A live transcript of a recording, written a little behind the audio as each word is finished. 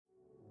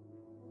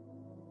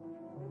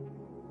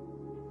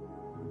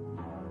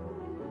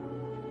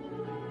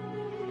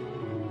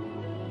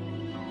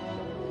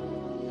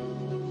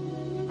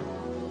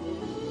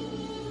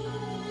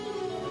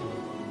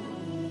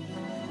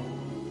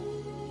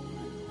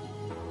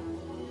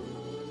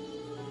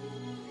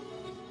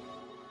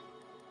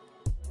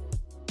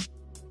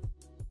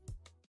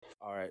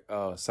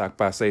right, Sac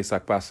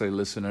Passe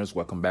listeners,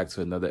 welcome back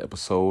to another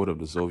episode of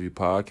the Zoview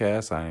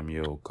Podcast. I am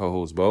your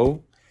co-host,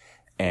 Bo,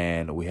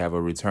 and we have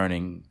a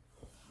returning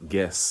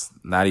guest,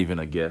 not even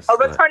a guest. A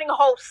returning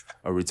host.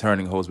 A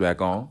returning host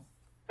back on.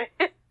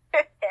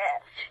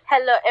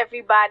 Hello,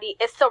 everybody.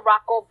 It's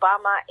Barack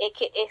Obama,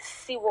 a.k.a.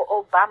 Siwa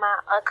Obama,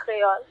 en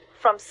Creole,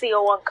 from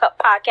CO1 Cup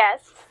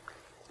Podcast.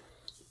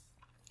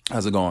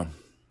 How's it going?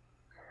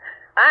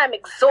 I'm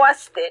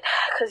exhausted,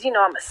 because,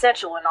 I'm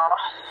essential and all.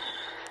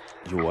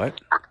 You what?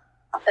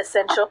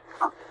 Essential.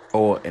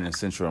 Oh, an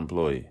essential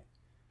employee.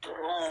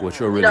 Which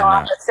you're really no,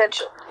 not. I'm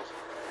essential.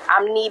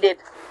 I'm needed.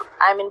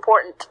 I'm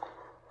important.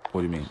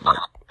 What do you mean? Like,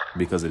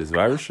 because of this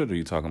virus shit, or are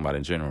you talking about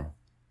in general?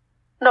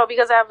 No,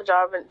 because I have a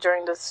job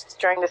during this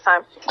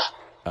time.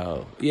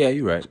 Oh, yeah,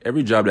 you're right.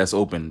 Every job that's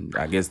open,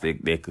 I guess they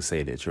could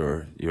say that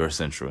you're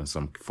essential in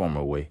some form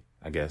or way,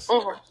 I guess.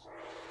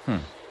 Mm-hmm.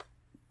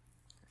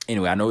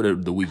 Anyway, I know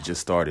that the week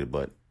just started,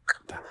 but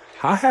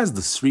how has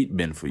the street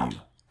been for you?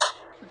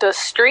 The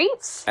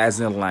streets? As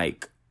in,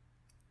 like,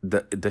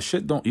 the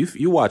shit don't...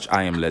 You watch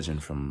I Am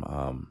Legend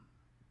from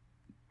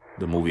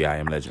the movie I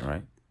Am Legend,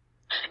 right?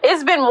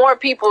 It's been more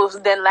people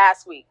than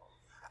last week.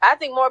 I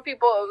think more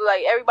people,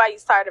 like,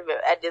 everybody's tired of it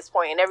at this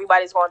point, and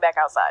everybody's going back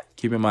outside.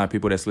 Keep in mind,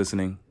 people that's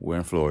listening, we're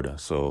in Florida.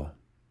 So,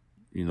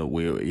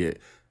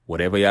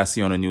 whatever y'all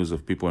see on the news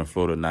of people in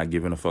Florida not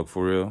giving a fuck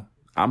for real,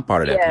 I'm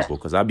part of that people,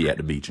 because I be at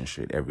the beach and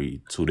shit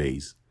every 2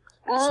 days.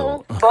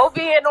 So Bo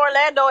be in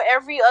Orlando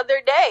every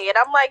other day, and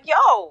I'm like,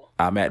 yo.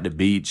 I'm at the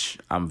beach,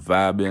 I'm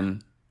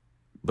vibing,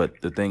 but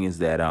the thing is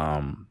that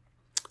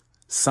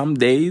some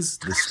days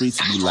the streets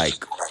be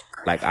like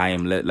like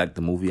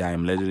the movie I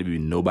Am Legend, there be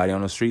nobody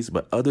on the streets,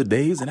 but other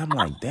days, and I'm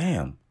like,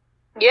 damn.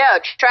 Yeah,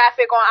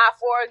 traffic on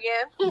I-4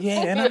 again.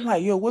 Yeah, and I'm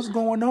like, yo, what's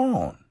going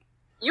on?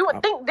 You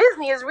would think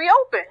Disney is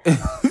reopened.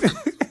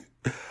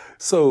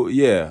 So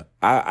yeah,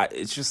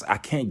 it's just I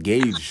can't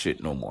gauge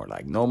shit no more.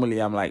 Like normally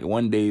I'm like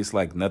one day it's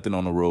like nothing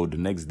on the road, the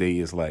next day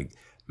it's like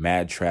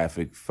mad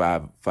traffic,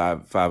 five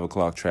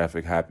o'clock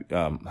traffic, happy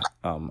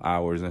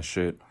hours and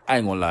shit. I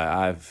ain't gonna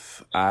lie,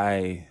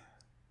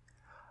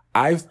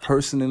 I've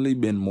personally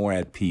been more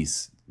at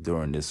peace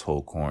during this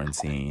whole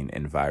quarantine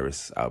and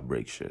virus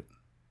outbreak shit.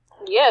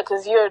 Yeah,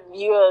 because you're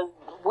a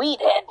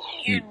weed head.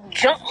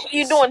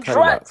 You're doing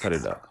drugs. Cut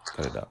it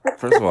out.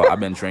 First of all,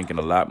 I've been drinking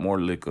a lot more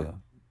liquor,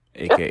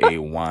 aka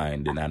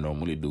wine, than I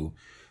normally do,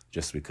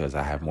 just because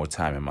I have more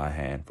time in my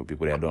hand. For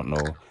people that don't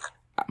know,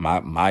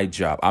 my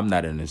job, I'm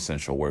not an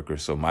essential worker,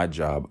 so my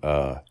job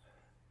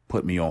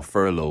put me on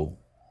furlough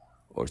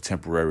or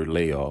temporary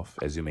layoff,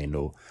 as you may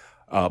know.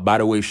 By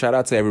the way, shout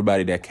out to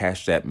everybody that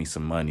cashed at me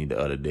some money the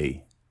other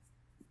day,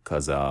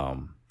 because I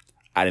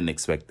didn't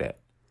expect that.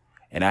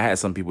 And I had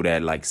some people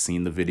that like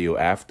seen the video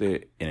after,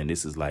 and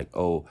this is like,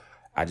 oh,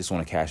 I just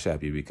want to cash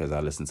app you because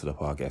I listened to the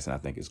podcast and I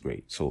think it's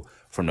great. So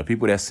from the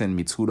people that sent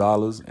me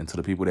 $2 and to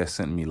the people that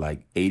sent me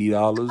like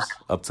 $80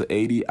 up to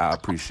 $80, I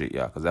appreciate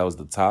y'all, because that was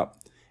the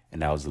top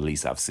and that was the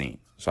least I've seen.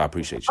 So I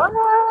appreciate y'all.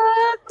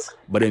 What?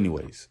 But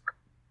anyways,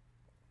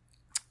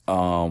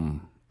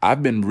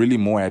 I've been really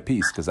more at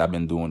peace because I've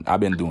been doing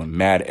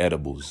mad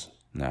edibles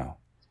now,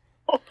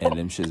 and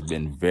them shit's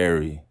been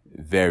very,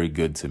 very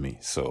good to me.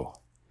 So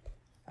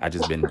I've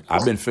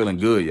been feeling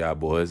good, y'all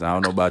boys. I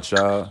don't know about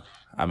y'all.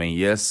 I mean,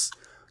 yes,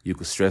 you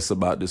could stress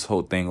about this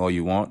whole thing all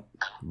you want,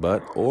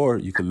 or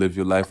you could live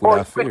your life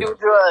without fear. Or you could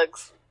do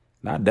drugs.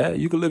 Not that.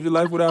 You could live your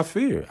life without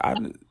fear.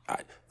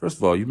 First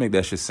of all, you make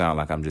that shit sound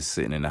like I'm just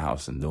sitting in the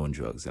house and doing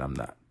drugs, and I'm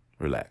not.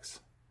 Relax.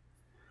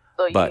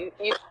 So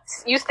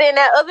you staying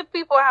at other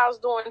people's house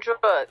doing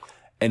drugs.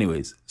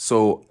 Anyways,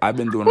 so I've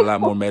been doing a lot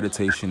more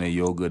meditation and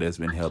yoga that's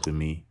been helping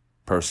me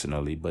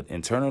personally, but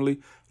internally,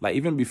 like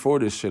even before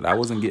this shit, I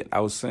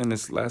was saying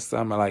this last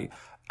time,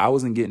 I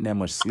wasn't getting that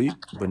much sleep,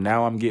 but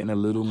now I'm getting a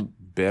little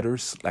better.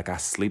 Like I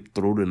sleep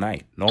through the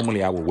night.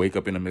 Normally I would wake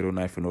up in the middle of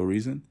the night for no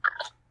reason.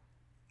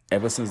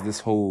 Ever since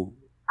this whole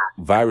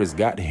virus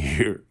got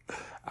here,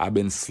 I've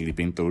been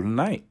sleeping through the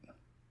night.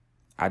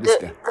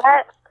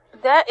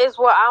 That is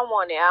what I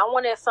wanted. I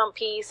wanted some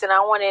peace, and I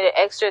wanted an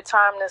extra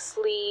time to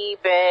sleep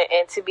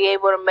and to be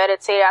able to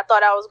meditate. I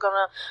thought I was going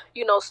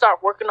to,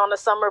 start working on the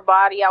summer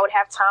body. I would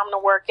have time to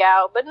work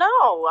out. But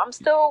no, I'm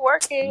still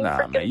working.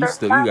 Nah, man, you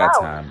got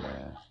time,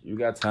 man. You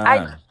got time.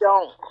 I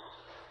don't.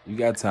 You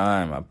got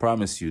time. I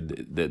promise you.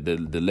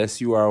 The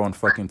less you are on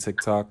fucking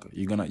TikTok,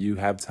 you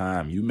have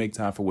time. You make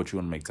time for what you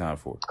want to make time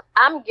for.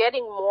 I'm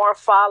getting more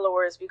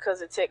followers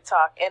because of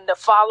TikTok, and the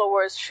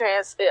followers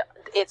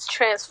it's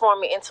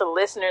transforming into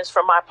listeners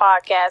for my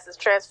podcast. It's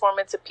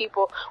transforming to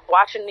people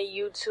watching the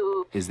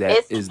YouTube. Is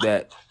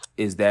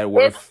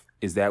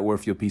that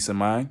worth your peace of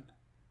mind?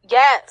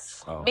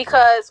 Yes, oh,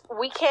 because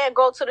we can't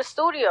go to the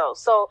studio.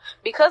 So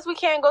because we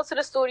can't go to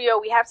the studio,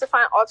 we have to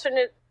find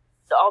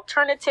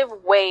alternative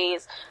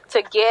ways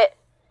to get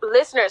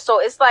listeners. So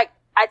it's like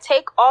I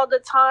take all the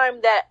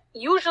time that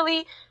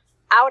usually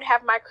I would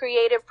have my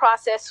creative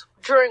process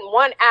during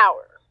 1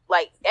 hour.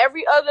 Like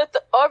every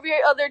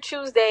other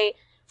Tuesday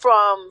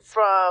from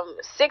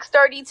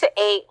 6:30 to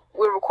 8.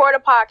 We record a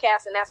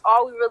podcast, and that's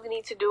all we really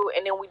need to do.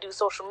 And then we do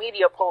social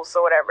media posts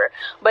or whatever.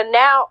 But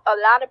now a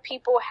lot of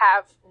people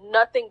have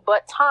nothing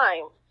but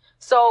time.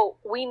 So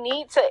we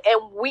need to,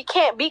 and we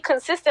can't be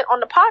consistent on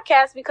the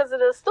podcast because of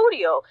the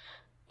studio.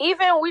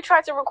 Even we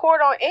tried to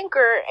record on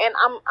Anchor, and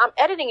I'm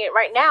editing it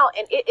right now,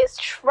 and it is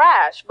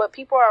trash. But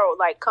people are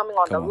like coming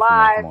on the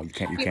live. Come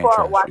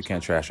on. You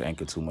can't trash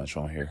Anchor too much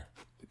on here.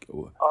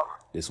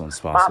 This one's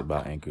sponsored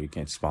by Anchor. You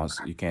can't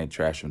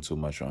trash them too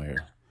much on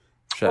here.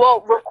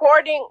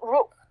 Recording.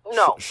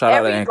 Shout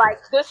out to Anchor. Like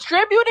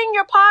distributing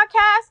your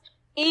podcast,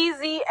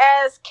 easy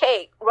as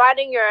cake.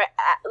 Writing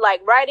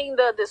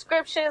the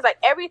descriptions, like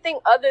everything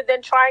other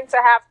than trying to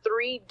have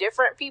 3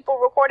 different people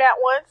record at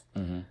once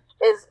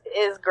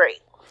is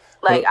great.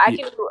 Like, I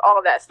can do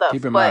all that stuff.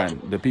 Keep in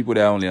mind, the people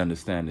that only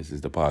understand this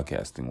is the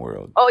podcasting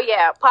world. Oh,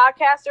 yeah.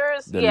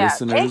 Podcasters,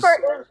 listeners,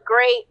 Anchor is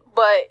great,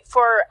 but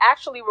for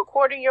actually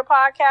recording your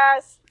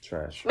podcast,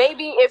 trash.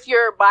 Maybe if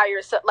you're by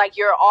yourself, like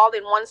you're all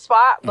in one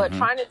spot, but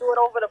trying to do it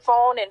over the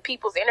phone and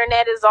people's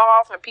internet is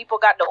off and people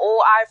got the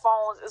old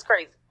iPhones, it's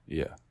crazy.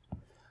 Yeah.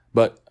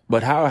 But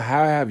how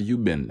have you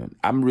been?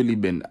 I've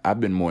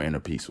been more inner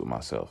peace with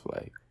myself.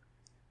 Like,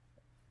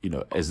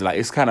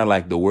 it's kind of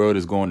like the world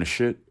is going to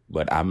shit,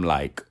 but I'm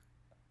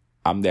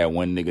that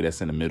one nigga that's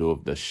in the middle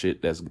of the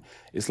shit.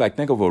 It's like,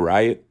 think of a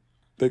riot.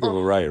 Think of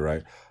a riot,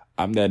 right?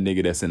 I'm that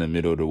nigga that's in the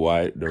middle of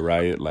the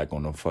riot, like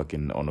on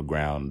the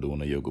ground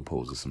doing a yoga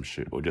pose or some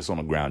shit, or just on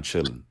the ground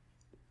chilling,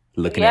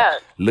 looking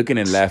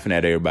and laughing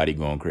at everybody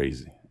going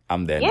crazy.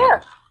 I'm that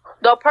nigga.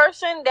 The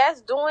person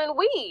that's doing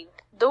weed,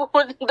 the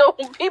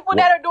people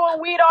that are doing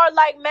weed are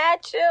like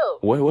mad chill.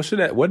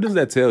 What does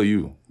that tell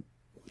you?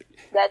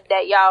 That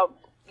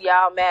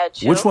y'all mad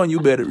chill. Which one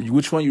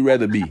you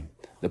rather be?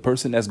 The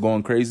person that's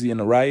going crazy in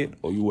the riot,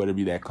 or you rather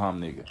be that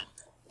calm nigga?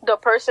 The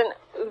person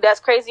that's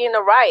crazy in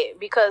the riot,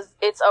 because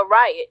it's a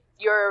riot.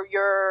 Your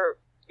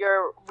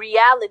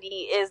reality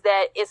is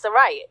that it's a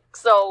riot.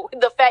 So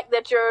the fact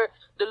that you're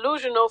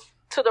delusional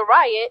to the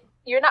riot,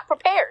 you're not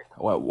prepared.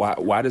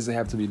 Why does it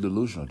have to be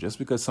delusional? Just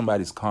because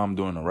somebody's calm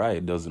during a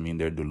riot doesn't mean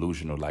they're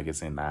delusional, like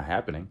it's not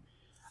happening.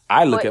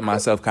 I look at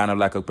myself kind of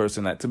like a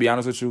person that, to be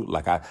honest with you,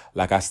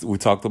 we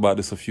talked about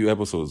this a few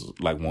episodes.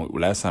 Like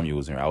last time you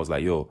was here, I was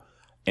like, yo,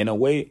 in a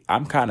way,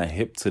 I'm kind of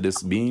hip to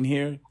this being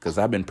here because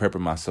I've been prepping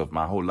myself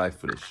my whole life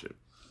for this shit.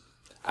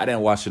 I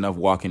didn't watch enough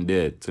Walking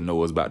Dead to know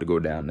what's about to go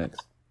down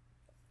next.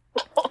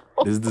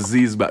 This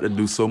disease is about to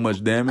do so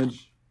much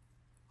damage.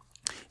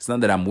 It's not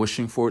that I'm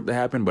wishing for it to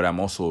happen, but I'm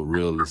also a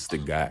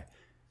realistic guy.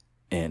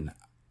 And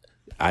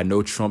I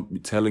know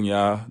Trump telling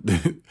y'all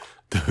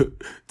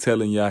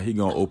he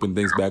gonna open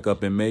things back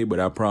up in May, but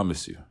I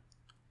promise you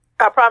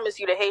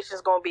the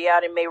Haitians gonna be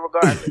out in May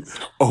regardless.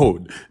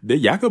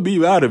 Y'all could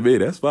be out in May,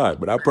 that's fine.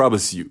 But I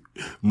promise you,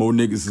 more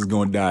niggas is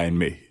gonna die in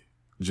May.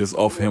 Just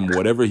off him,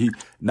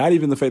 not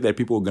even the fact that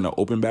people are gonna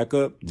open back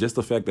up, just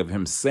the fact of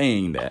him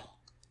saying that.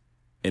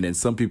 And then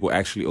some people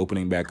actually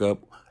opening back up.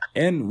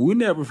 And we're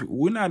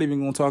not even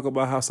gonna talk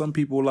about how some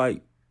people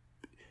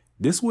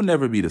this will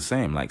never be the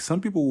same. Like,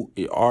 some people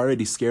are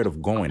already scared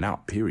of going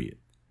out, period.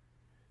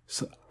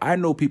 So I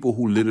know people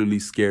who literally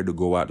scared to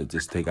go out to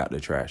just take out the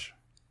trash.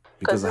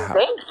 Because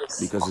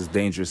it's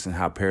dangerous and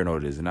how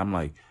paranoid it is. And I'm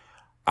like,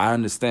 I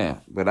understand.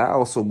 But I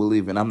also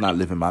believe, and I'm not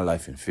living my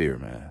life in fear,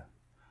 man.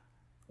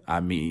 I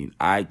mean,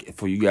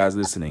 for you guys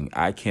listening,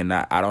 I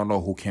don't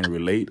know who can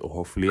relate, or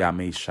hopefully I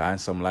may shine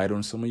some light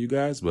on some of you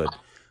guys, but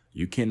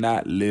you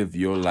cannot live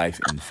your life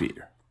in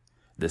fear.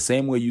 The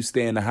same way you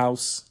stay in the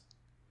house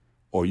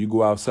or you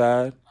go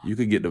outside, you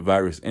could get the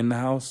virus in the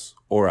house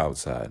or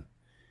outside.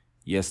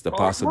 Yes, the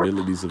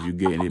possibilities of you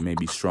getting it may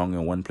be stronger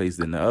in one place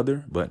than the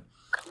other, but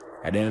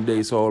at the end of the day,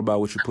 it's all about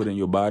what you put in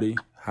your body.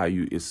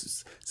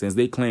 Since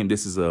they claim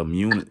this is a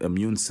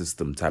immune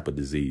system type of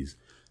disease.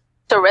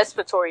 It's a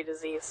respiratory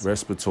disease.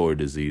 Respiratory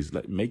disease.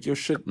 Like, make your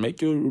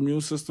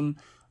immune system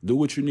do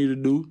what you need to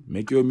do.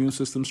 Make your immune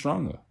system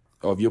stronger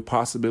of your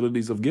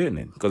possibilities of getting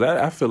it. Because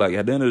I feel like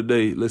at the end of the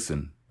day,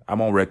 listen, I'm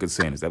on record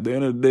saying this. At the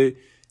end of the day,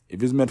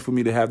 if it's meant for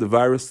me to have the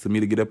virus, for me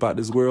to get up out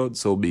this world,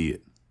 so be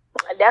it.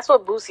 That's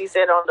what Boosie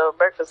said on the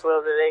Breakfast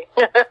Club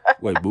today.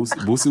 Wait,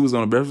 Boosie was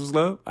on the Breakfast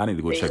Club? I need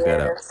to go check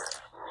that out.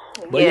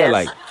 But yeah,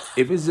 like,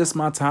 if it's just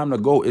my time to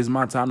go, it's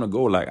my time to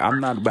go. Like, I'm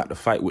not about to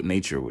fight with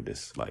nature with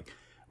this. Like,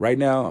 right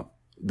now,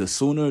 the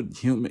sooner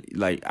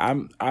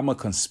I'm a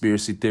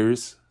conspiracy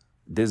theorist.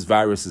 This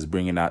virus is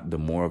bringing out the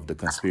more of the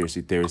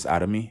conspiracy theorist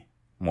out of me,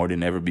 more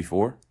than ever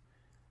before.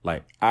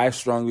 Like, I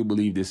strongly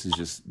believe this is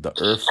just the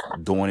earth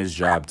doing its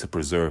job to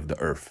preserve the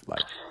earth.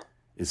 Like,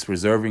 it's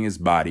preserving its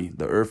body.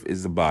 The earth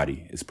is the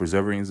body. It's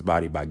preserving its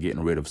body by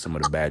getting rid of some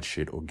of the bad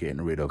shit or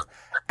getting rid of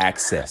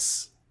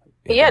access.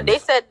 Yeah, they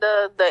said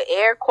the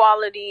air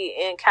quality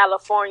in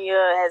California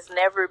has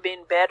never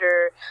been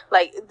better.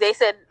 Like, they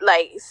said,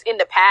 like, in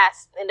the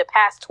past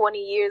 20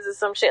 years or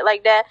some shit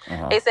like that.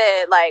 Uh-huh. They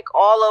said, like,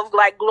 all of,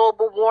 like,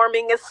 global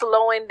warming is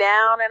slowing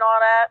down and all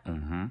that.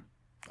 Mm-hmm.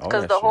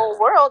 Because the whole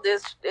world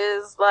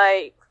is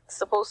like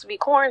supposed to be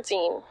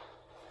quarantined.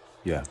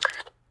 Yeah.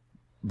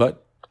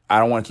 But I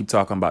don't want to keep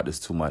talking about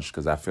this too much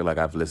because I feel like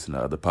I've listened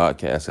to other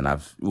podcasts and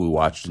we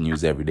watch the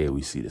news every day.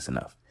 We see this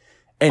enough.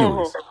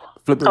 Anyways,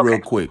 flip it real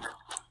quick.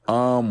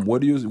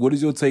 What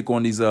is your take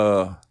on these?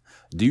 Do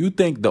you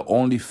think the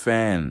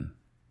OnlyFans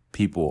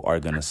people are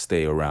gonna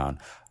stay around?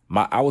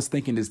 I was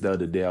thinking this the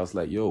other day. I was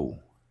like, yo,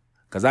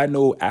 because I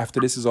know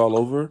after this is all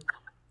over,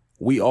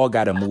 we all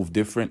gotta move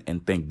different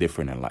and think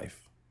different in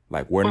life.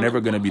 Like we're never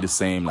gonna be the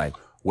same. Like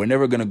we're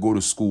never gonna go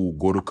to school,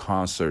 go to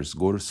concerts,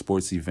 go to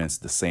sports events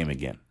the same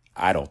again.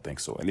 I don't think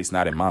so. At least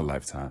not in my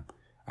lifetime.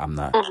 I'm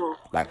not.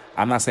 Like,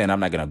 I'm not saying I'm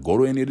not going to go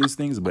to any of these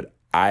things, but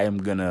I am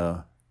going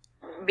to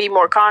be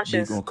more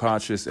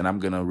conscious. And I'm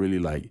going to really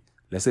like,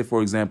 let's say,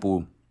 for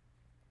example,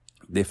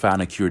 they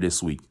found a cure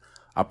this week.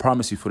 I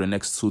promise you for the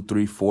next 2,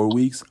 3, 4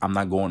 weeks, I'm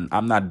not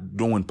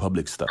doing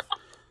public stuff.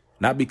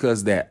 Not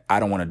because that I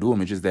don't want to do them.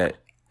 It's just that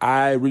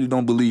I really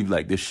don't believe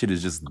like this shit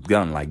is just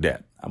done like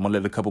that. I'm going to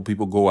let a couple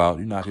people go out.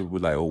 You know how people be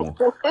like, oh,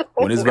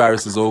 when this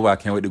virus is over, I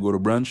can't wait to go to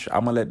brunch.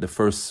 I'm going to let the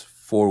first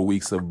 4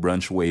 weeks of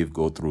brunch wave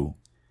go through.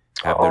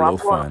 Have their little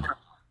fun.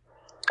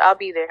 I'll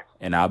be there.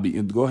 And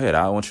go ahead.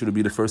 I want you to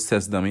be the first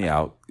test dummy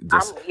out. I'm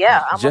going to be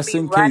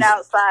right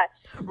outside.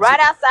 Right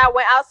outside.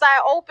 When outside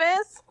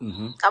opens,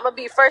 I'm going to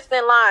be first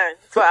in line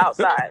for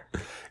outside.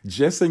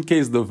 Just in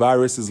case the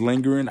virus is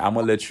lingering, I'm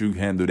going to let you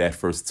handle that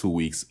first 2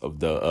 weeks of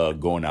the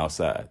going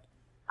outside.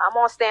 I'm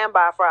on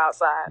standby for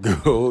outside.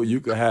 Go, you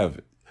can have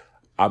it.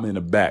 I'm in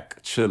the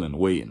back, chilling,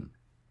 waiting.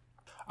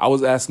 I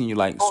was asking you,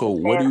 like, so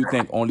what do you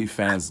think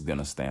OnlyFans is going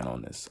to stand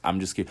on this? I'm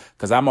just kidding.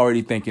 Because I'm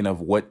already thinking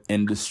of what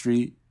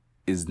industry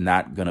is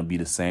not going to be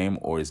the same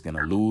or is going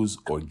to lose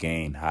or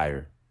gain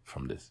higher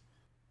from this.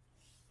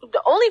 The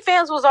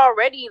OnlyFans was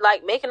already,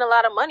 like, making a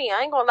lot of money.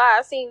 I ain't going to lie.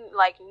 I seen,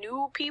 like,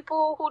 new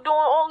people who doing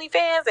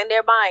OnlyFans and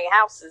they're buying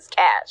houses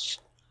cash.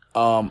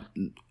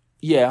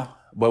 Yeah.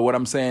 But what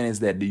I'm saying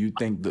is that do you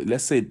think,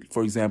 let's say,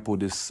 for example,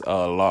 this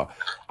I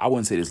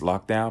wouldn't say this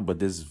lockdown, but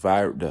this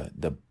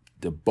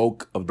the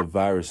bulk of the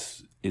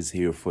virus is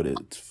here for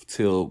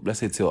till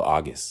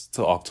August,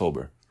 till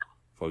October,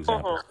 for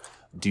example.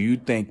 Do you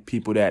think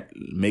people that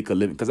make a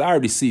living, because I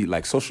already see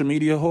like social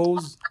media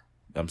women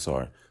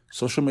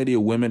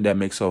that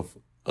makes a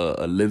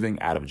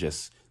living out of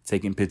just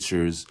taking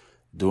pictures,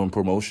 doing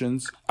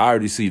promotions. I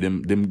already see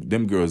them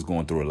girls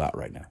going through a lot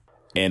right now.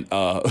 And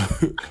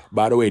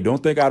by the way,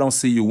 don't think I don't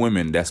see you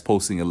women that's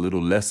posting a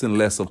little less and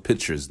less of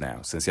pictures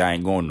now since y'all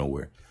ain't going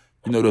nowhere.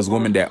 You know those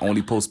women that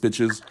only post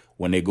pictures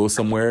when they go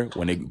somewhere,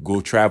 when they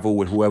go travel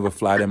with whoever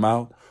fly them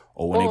out,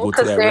 or when they go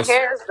to that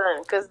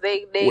restaurant. Because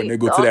when they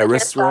go to that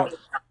restaurant.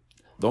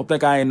 Don't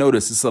think I ain't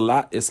noticed. It's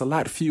a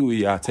lot few of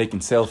y'all taking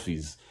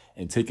selfies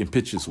and taking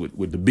pictures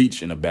with the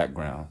beach in the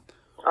background.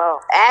 Oh,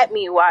 add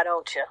me, why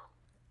don't you?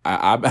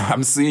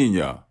 I'm seeing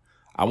y'all.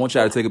 I want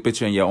y'all to take a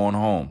picture in your own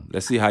home.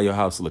 Let's see how your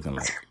house looking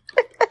like.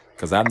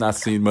 Because I've not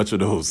seen much of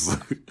those.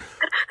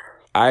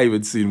 I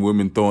even seen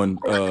women throwing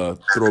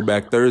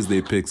Throwback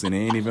Thursday pics and it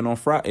ain't even on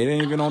Friday. It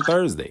ain't even on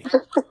Thursday.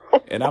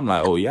 And I'm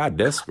like, oh, y'all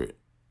desperate.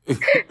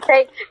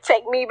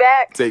 Take me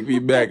back. Take me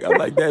back. I'm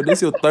like, damn,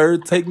 this your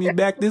third take me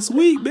back this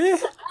week, man.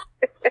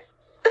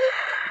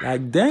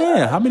 Like,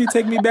 damn, how many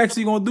take me backs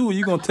you gonna do?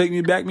 You gonna take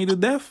me back me to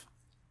death?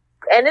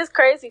 And it's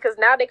crazy because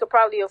now they could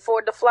probably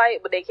afford the flight,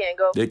 but they can't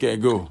go. They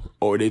can't go.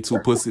 Or they too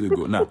pussy to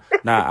go.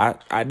 Nah,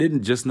 I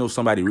didn't just know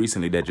somebody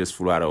recently that just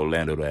flew out of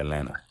Orlando to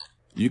Atlanta.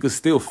 You could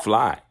still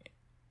fly.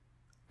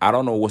 I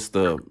don't know what's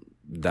the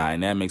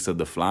dynamics of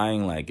the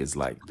flying. Like, it's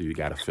like, do you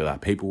got to fill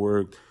out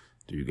paperwork?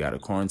 Do you got to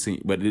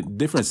quarantine? But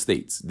different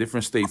states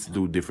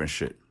do different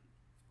shit.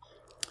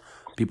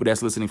 People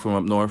that's listening from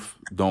up north,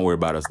 don't worry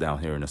about us down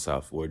here in the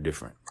south. We're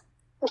different.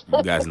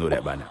 You guys know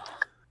that by now.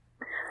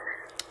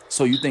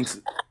 So you think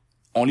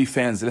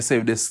OnlyFans, let's say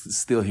if this is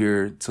still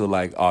here till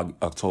like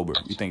October,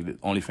 you think that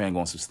OnlyFans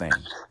gonna sustain?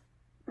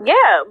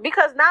 Yeah,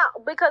 because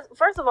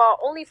first of all,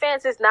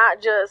 OnlyFans is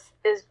not just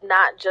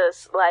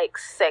like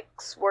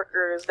sex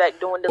workers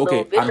that doing the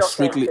little video.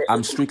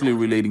 I'm strictly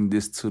relating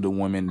this to the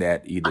women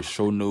that either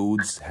show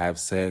nudes, have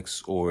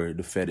sex, or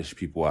the fetish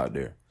people out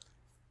there.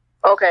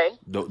 Okay,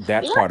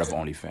 that part of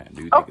OnlyFans.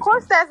 Do you think of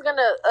course that's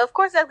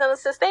gonna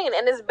sustain,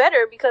 and it's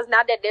better because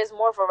now that there's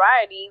more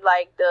variety,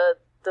 like the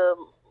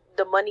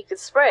money could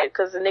spread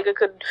because the nigga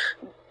could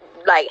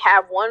like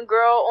have one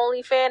girl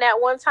OnlyFans at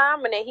one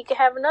time, and then he could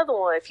have another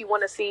one if you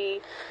want to see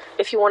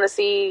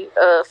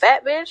a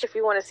fat bitch, if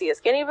you want to see a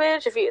skinny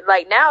bitch, if you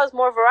like. Now it's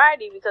more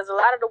variety because a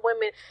lot of the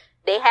women,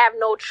 they have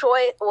no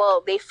choice.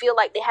 Well, they feel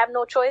like they have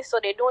no choice, so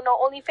they're doing their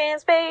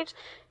OnlyFans page,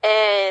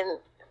 and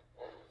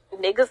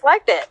niggas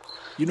like that.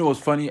 You know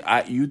what's funny?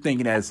 You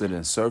thinking as in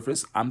the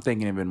surface. I'm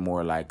thinking even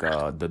more like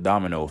the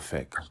domino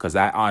effect, because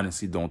I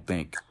honestly don't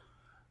think.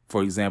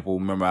 For example,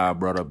 remember I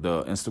brought up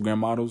the Instagram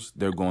models?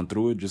 They're going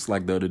through it. Just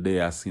like the other day,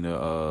 I seen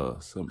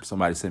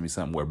somebody sent me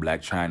something where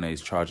Black China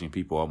is charging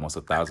people almost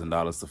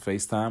 $1,000 to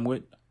FaceTime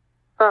with.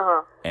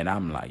 And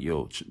I'm like,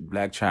 yo,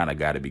 Black China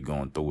got to be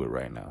going through it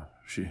right now.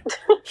 She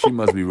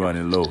must be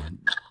running low.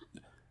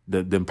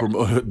 them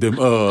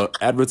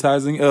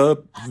advertising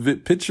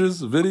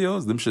pictures,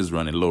 videos, them shit's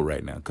running low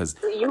right now because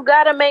you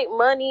gotta make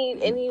money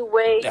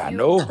anyway. I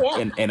know,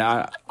 and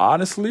I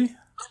honestly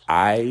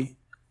I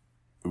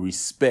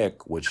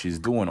respect what she's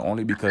doing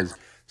only because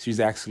she's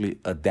actually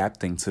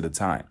adapting to the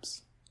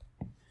times.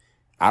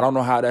 I don't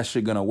know how that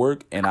shit gonna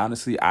work, and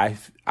honestly, I'm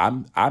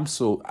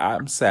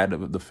sad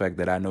of the fact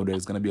that I know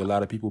there's gonna be a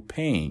lot of people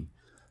paying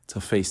to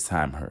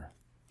FaceTime her.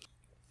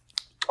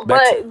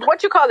 But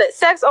what you call it?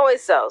 Sex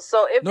always sells.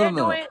 So if they're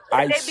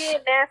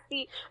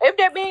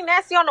being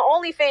nasty on the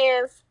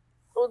OnlyFans,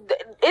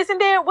 wasn't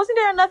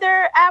there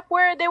another app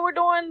where they were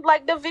doing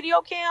like the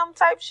video cam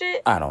type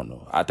shit? I don't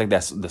know. I think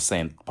that's the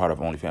same part of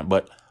OnlyFans.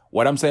 But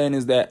what I'm saying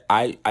is that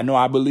I'm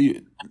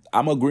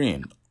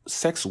agreeing.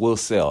 Sex will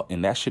sell,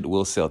 and that shit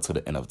will sell to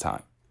the end of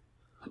time.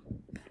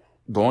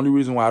 The only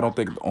reason why I don't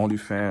think the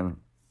OnlyFans,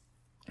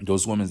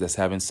 those women that's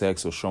having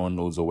sex or showing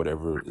nudes or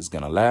whatever, is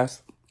gonna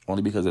last,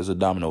 only because there's a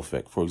domino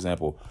effect. For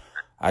example,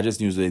 I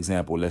just use the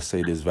example. Let's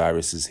say this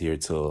virus is here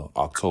till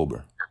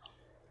October.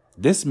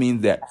 This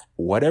means that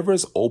whatever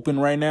is open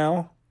right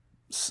now,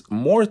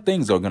 more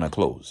things are gonna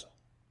close.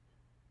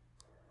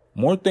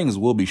 More things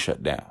will be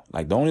shut down.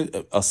 Like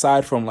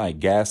aside from like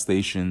gas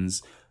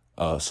stations,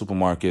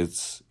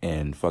 supermarkets,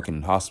 and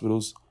fucking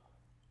hospitals,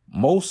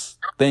 most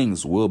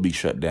things will be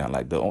shut down.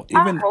 Like I hope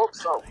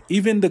so.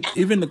 Even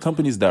the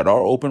companies that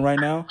are open right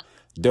now,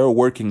 they're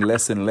working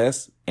less and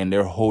less, and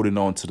they're holding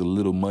on to the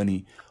little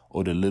money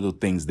or the little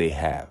things they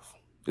have.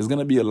 There's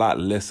gonna be a lot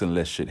less and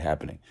less shit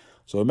happening.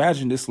 So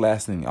imagine this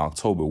lasting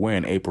October. We're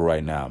in April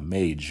right now.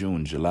 May,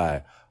 June,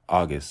 July,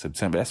 August,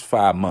 September. That's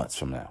 5 months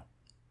from now.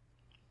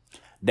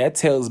 That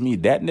tells me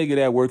that nigga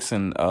that works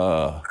in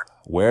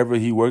wherever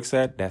he works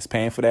at, that's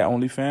paying for that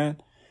OnlyFans,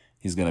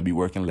 he's gonna be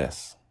working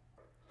less.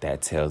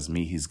 That tells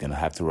me he's gonna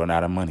have to run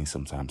out of money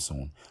sometime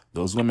soon.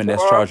 Those women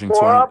that's charging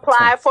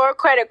apply for a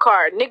credit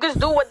card. Niggas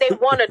do what they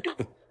wanna do.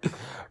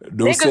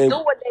 Niggas do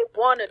what they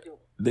wanna do.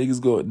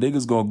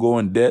 Niggas gonna go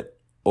in debt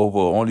over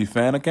an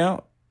OnlyFans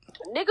account.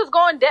 Niggas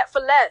go in debt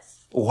for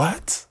less.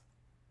 What?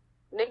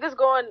 Niggas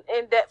going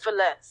in debt for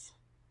less.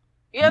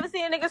 You ever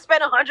seen a nigga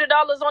spend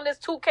 $100 on this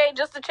 2K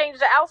just to change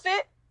the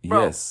outfit?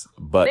 Bro, yes,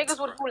 but niggas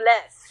would do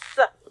less.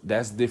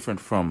 That's different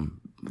from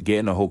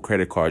getting a whole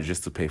credit card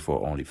just to pay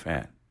for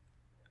OnlyFans.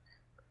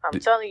 I'm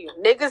telling you,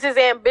 niggas is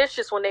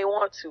ambitious when they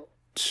want to.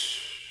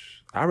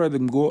 I'd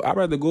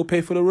rather go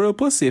pay for the real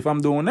pussy if I'm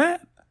doing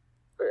that.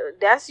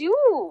 That's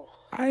you.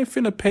 I ain't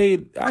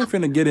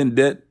finna get in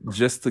debt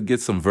just to get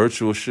some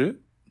virtual shit.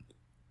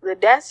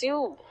 That's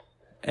you.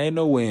 Ain't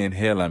no way in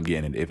hell I'm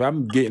getting it. If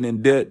I'm getting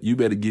in debt, you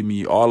better give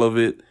me all of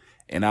it,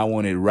 and I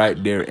want it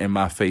right there in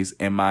my face,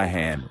 in my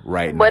hand,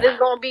 right now. But it's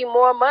gonna be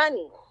more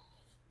money.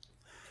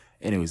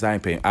 Anyways, I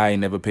ain't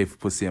never paid for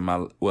pussy in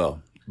my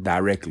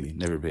directly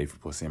never paid for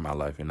pussy in my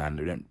life, and I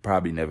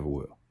probably never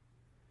will.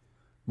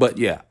 But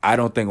yeah, I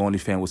don't think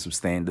OnlyFans will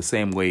sustain the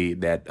same way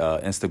that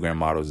Instagram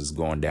models is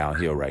going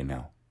downhill right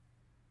now.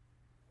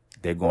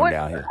 They're going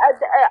downhill.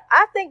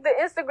 I think the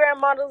Instagram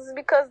models is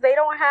because they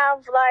don't have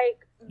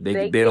like they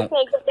can't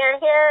get their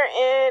hair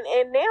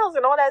and nails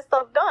and all that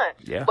stuff done.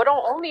 Yeah. But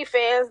on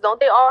OnlyFans, don't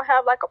they all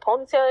have like a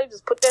ponytail? You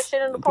just put that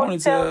shit in the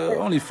ponytail.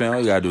 OnlyFans, all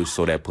you gotta do is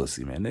show that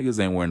pussy, man. Niggas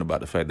ain't worrying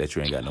about the fact that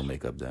you ain't got no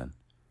makeup done.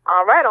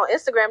 All right, on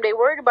Instagram, they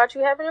worried about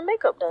you having your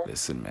makeup done.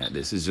 Listen, man,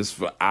 this is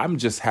just I'm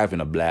just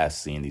having a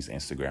blast seeing these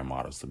Instagram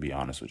models, to be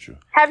honest with you.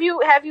 Have you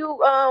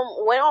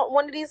went on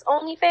one of these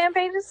OnlyFans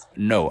pages?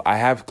 No, I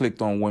have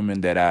clicked on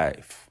women that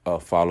I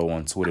follow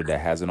on Twitter that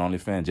has an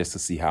OnlyFans just to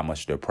see how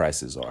much their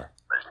prices are.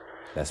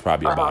 That's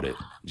probably about it.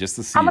 Just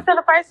to see. How much are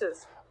the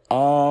prices?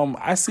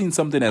 I seen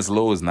something as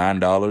low as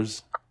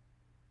 $9.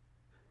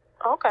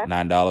 Okay.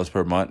 $9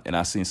 per month, and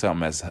I seen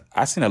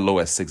a low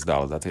as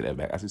 $6. I take that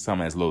back. I seen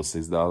something as low as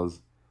 $6.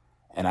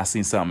 And I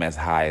seen something as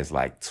high as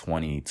like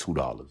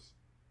 $22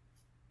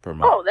 per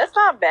month. Oh, that's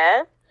not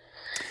bad.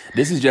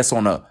 This is just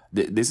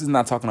this is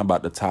not talking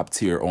about the top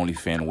tier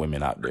OnlyFans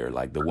women out there.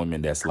 Like the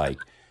women that's like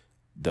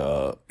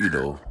the,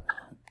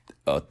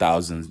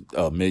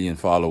 1,000,000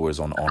 followers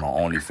on an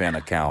OnlyFans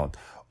account,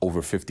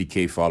 over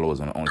 50K followers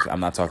on OnlyFans. I'm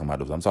not talking about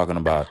those. I'm talking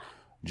about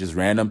just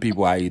random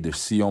people I either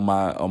see on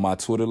my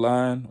Twitter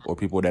line or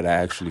people that I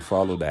actually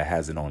follow that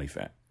has an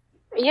OnlyFans.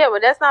 Yeah,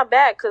 but that's not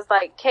bad because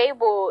like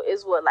cable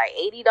is like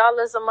 $80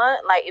 a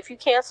month. Like if you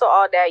cancel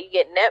all that, you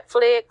get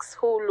Netflix,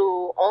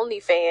 Hulu,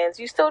 OnlyFans.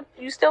 You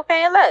still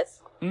paying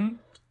less. Mm-hmm.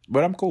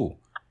 But I'm cool.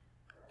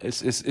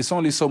 It's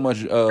only so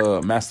much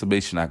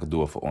masturbation I could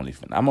do for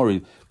OnlyFans. I'm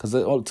already because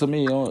to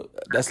me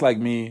that's like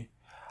me.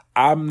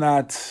 I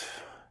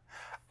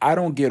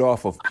don't get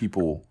off of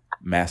people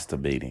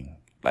masturbating.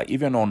 Like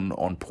even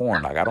on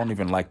porn. Like I don't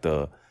even like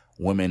the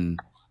women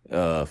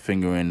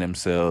fingering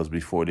themselves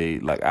before they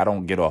I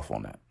don't get off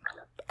on that.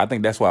 I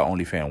think that's why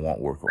OnlyFans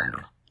won't work on me.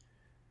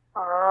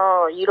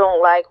 Oh, you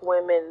don't like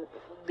women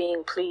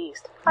being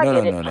pleased?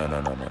 No.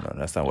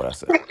 That's not what I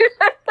said.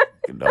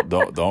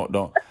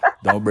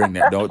 Don't bring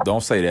that.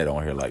 Don't say that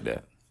on here like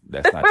that.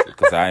 That's not true.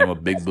 Because I am a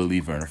big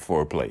believer in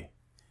foreplay.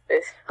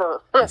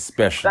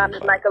 Especially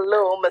sounded like a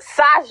little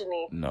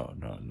misogyny. No.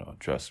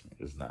 Trust me,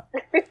 it's not.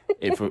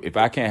 If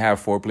I can't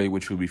have foreplay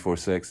with you before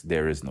sex,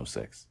 there is no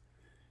sex.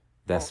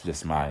 That's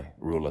just my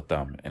rule of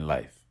thumb in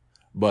life.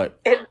 But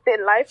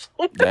in life,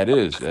 that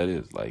is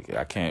like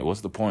I can't.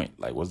 What's the point?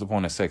 Like, what's the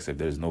point of sex if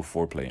there's no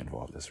foreplay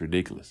involved? That's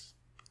ridiculous.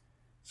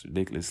 It's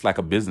ridiculous. It's like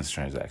a business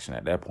transaction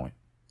at that point.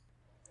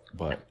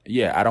 But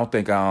yeah, I don't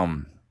think I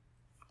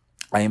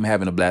am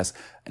having a blast.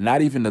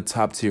 Not even the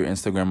top tier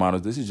Instagram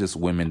models. This is just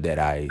women that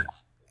I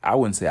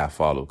wouldn't say I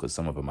follow, because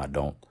some of them I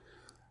don't.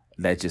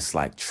 That just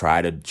like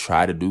try to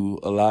do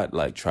a lot,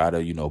 like try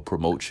to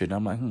promote shit. And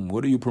I'm like,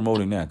 what are you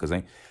promoting now? Because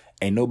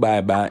ain't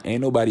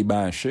nobody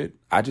buying shit.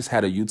 I just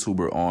had a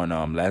YouTuber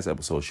on last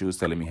episode. She was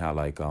telling me how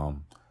like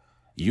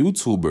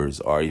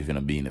YouTubers are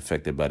even being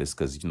affected by this,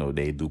 because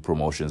they do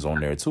promotions on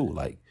there too.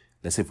 Like,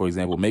 let's say for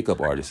example,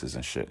 makeup artists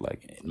and shit.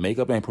 Like,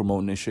 makeup ain't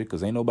promoting this shit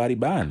because ain't nobody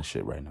buying this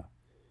shit right now.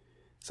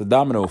 It's a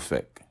domino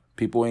effect.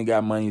 People ain't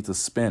got money to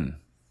spend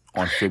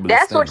on frivolous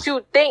That's things. what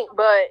you think,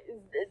 but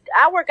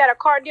I work at a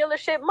car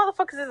dealership.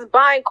 Motherfuckers is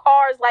buying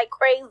cars like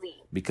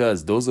crazy.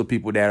 Because those are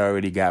people that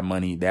already got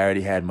money. They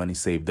already had money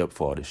saved up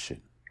for all this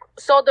shit.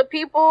 So the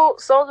people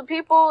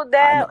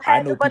that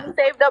had the money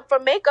saved up for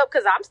makeup,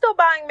 because I'm still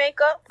buying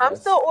makeup. I'm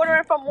still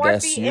ordering from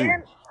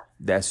Morphe.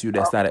 That's you.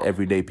 That's not an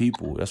everyday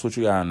people. That's what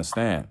you gotta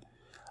understand.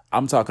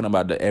 I'm talking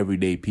about the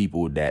everyday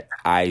people that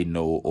I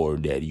know or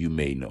that you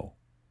may know.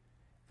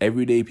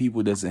 Everyday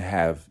people doesn't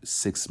have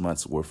 6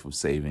 months worth of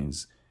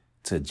savings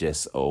to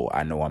just,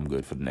 I know I'm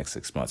good for the next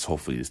 6 months.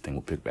 Hopefully this thing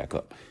will pick back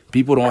up.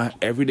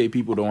 Everyday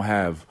people don't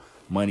have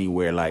money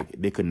where like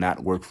they could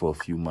not work for a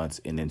few months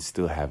and then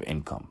still have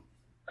income.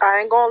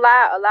 I ain't gonna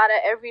lie, a lot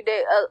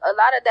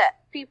of that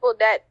people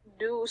that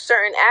do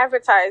certain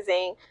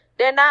advertising,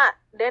 they're not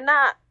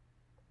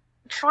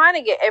trying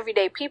to get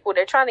everyday people.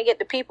 They're trying to get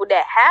the people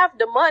that have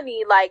the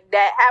money, like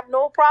that have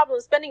no problem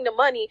spending the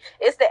money.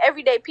 It's the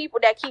everyday people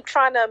that keep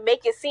trying to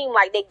make it seem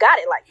like they got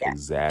it like that.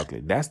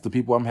 Exactly. That's the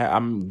people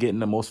I'm getting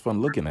the most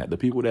fun looking at. The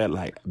people that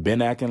like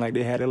been acting like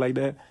they had it like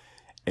that,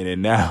 and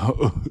then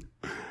now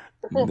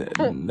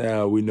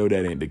now we know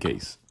that ain't the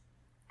case.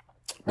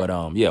 But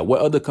yeah, what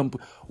other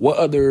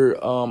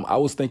I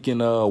was thinking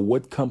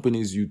what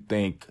companies you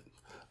think,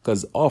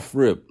 because off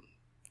rip,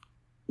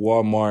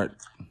 Walmart,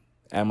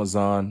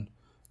 Amazon,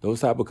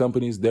 those type of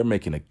companies, they're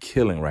making a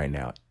killing right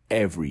now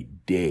every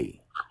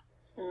day.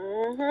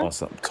 Mm-hmm. On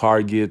some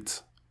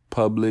Target,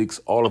 Publix,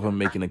 all of them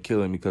making a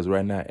killing, because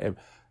right now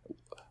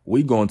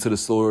we going to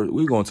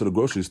the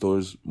grocery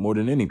stores more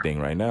than anything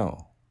right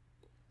now,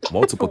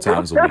 multiple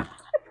times a week.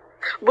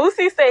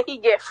 Boosie said he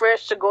get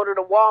fresh to go to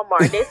the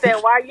Walmart. They said,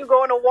 "Why are you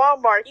going to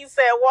Walmart?" He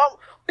said,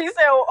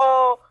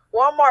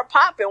 Walmart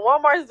popping.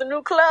 Walmart is the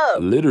new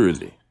club."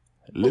 Literally.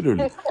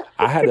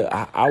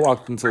 I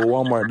walked into a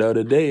Walmart the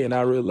other day and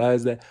I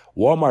realized that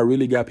Walmart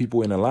really got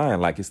people in a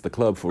line like it's the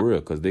club for real,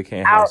 because they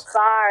can't have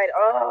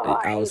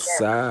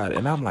outside.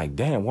 And I'm like,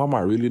 damn,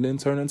 Walmart really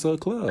didn't turn into a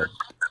club.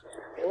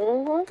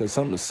 Because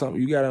some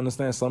you gotta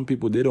understand, some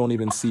people, they don't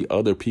even see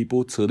other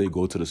people till they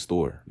go to the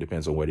store.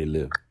 Depends on where they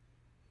live.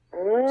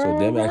 So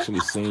them actually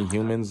seeing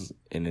humans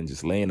and then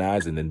just laying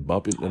eyes and then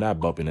not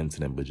bumping into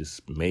them, but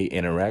just may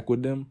interact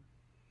with them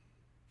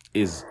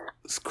is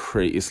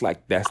crazy. It's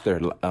like that's their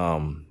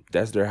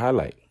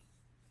highlight.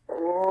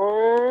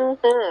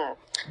 Mm-hmm.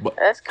 But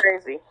that's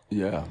crazy.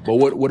 Yeah, but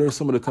what are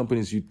some of the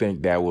companies you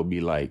think that would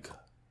be like?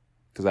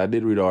 Because I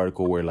did read an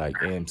article where like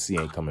AMC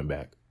ain't coming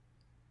back.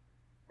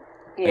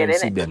 Yeah,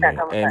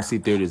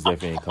 AMC Theaters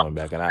definitely ain't coming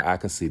back, and I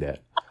can see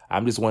that.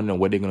 I'm just wondering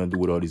what they're gonna do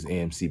with all these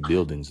AMC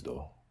buildings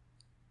though.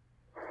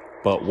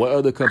 But what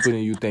other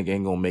company you think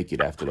ain't gonna make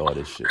it after all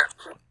this shit?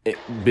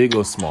 Big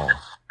or small?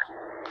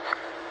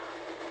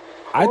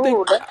 I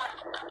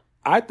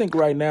think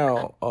right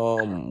now,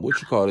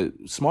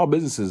 small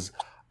businesses,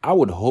 I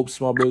would hope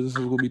small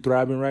businesses will be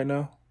thriving right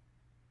now.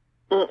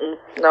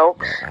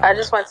 Nope. I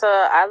just went to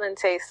Island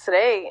Taste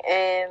today,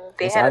 and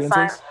they had a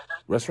sign. Taste?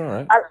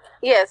 Restaurant, right?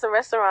 Yeah, it's a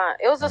restaurant.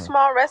 It was a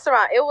small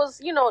restaurant. It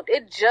was,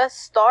 it just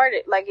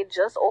started, like it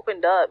just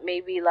opened up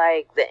maybe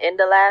like the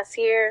end of last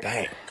year.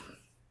 Dang.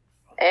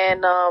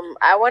 And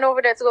I went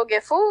over there to go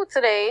get food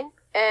today,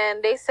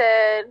 and they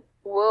said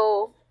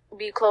we'll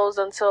be closed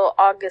until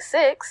August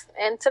 6th,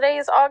 and today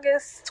is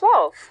August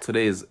 12th.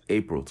 Today is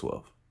April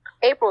 12th.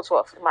 April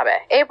 12th, my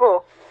bad.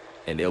 April.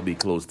 And they'll be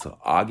closed till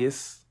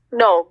August?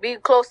 No, be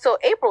closed till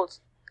April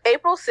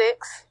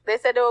 6th. They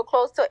said they were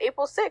closed till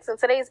April 6th, and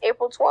today is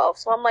April 12th.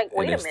 So I'm like,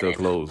 wait a minute. And they're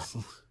still closed.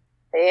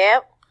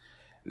 Yep.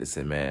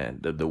 Listen,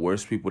 man, the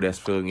worst people that's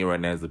feeling it right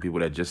now is the people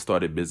that just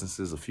started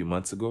businesses a few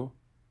months ago.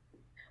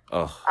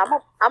 Ugh.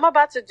 I'm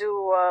about to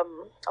do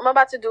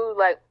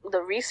like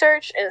the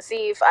research and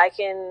see if I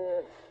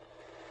can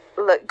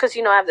look, because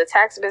I have the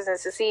tax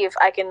business, to see if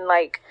I can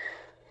like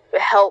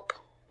help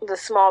the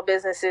small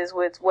businesses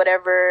with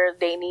whatever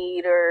they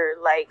need or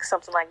like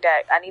something like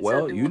that.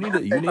 You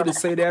need to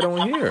say that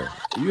on here.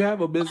 You have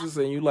a business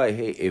and you like,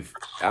 hey, if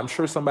I'm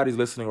sure somebody's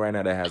listening right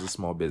now that has a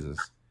small business,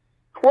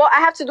 Well, I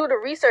have to do the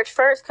research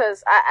first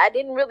because I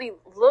didn't really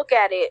look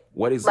at it.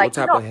 What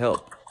type of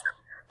help?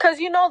 Because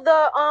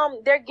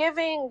they're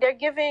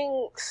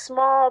giving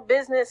small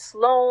business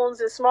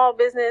loans and small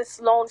business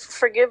loan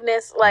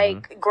forgiveness,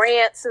 like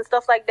grants and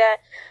stuff like that.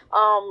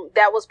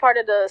 That was part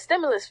of the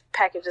stimulus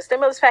package. The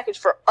stimulus package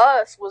for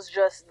us was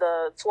just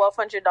the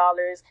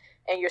 $1,200,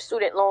 and your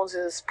student loans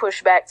is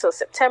pushed back till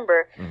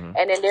September. And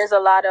then there's a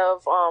lot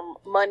of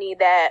money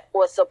that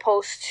was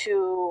supposed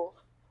to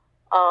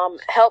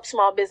help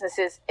small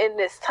businesses in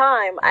this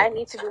time. I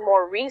need to do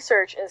more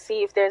research and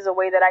see if there's a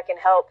way that I can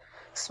help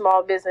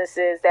small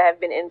businesses that have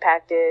been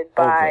impacted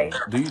by.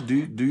 Okay.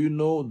 Do you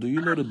know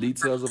the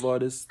details of all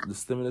this, the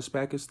stimulus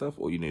package stuff,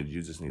 or you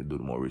just need to do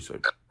more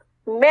research?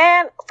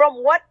 Man,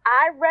 from what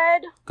I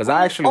read, because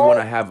I actually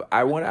want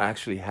to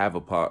actually have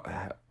a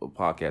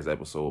podcast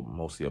episode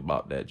mostly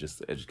about that, just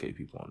to educate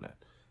people on that.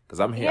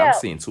 Because I'm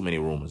seeing too many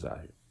rumors out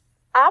here.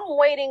 I'm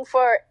waiting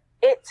for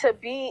it to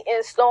be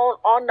installed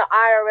on the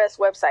IRS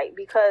website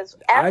because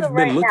I've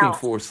been looking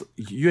for.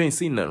 You ain't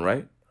seen nothing,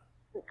 right?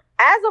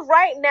 As of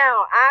right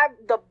now,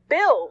 the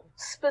bill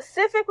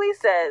specifically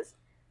says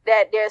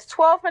that there's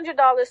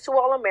 $1,200 to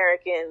all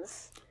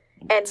Americans,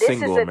 and this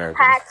single is a Americans.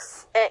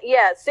 tax.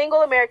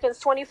 Single Americans,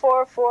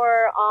 $24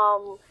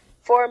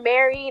 for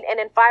married, and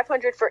then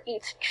 $500 for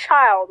each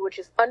child, which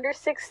is under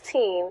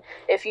 16.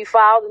 If you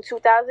filed in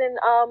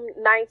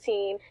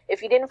 2019,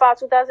 if you didn't file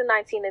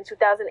 2019, then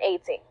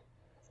 2018.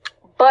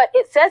 But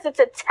it says it's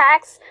a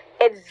tax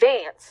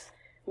advance,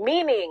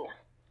 meaning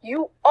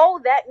you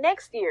owe that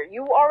next year.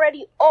 You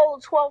already owe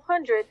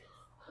 $1,200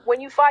 when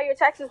you file your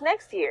taxes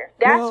next year.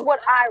 That's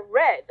what I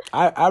read.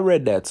 I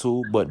read that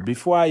too, but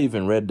before I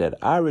even read that,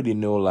 I already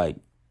know like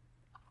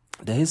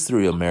the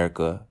history of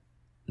America.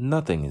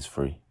 Nothing is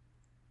free.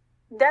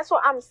 That's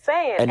what I'm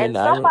saying. And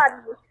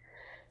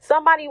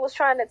somebody was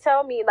trying to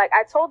tell me, like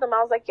I told them,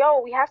 I was like,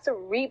 yo, we have to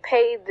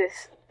repay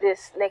this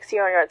next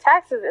year on your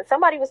taxes. And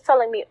somebody was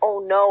telling me,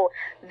 oh no,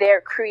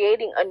 they're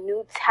creating a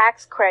new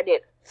tax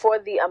credit for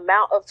the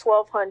amount of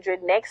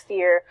 $1,200 next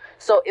year,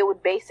 so it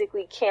would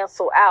basically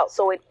cancel out.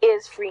 So it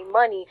is free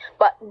money,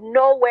 but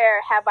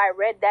nowhere have I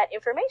read that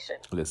information.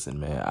 Listen,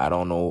 man, I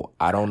don't know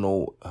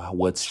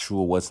what's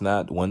true or what's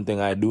not. One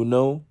thing I do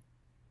know,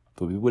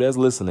 for people that's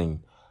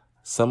listening,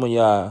 some of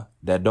y'all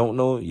that don't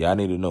know, y'all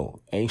need to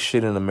know, ain't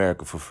shit in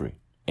America for free.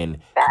 And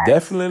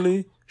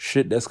definitely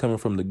shit that's coming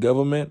from the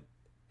government,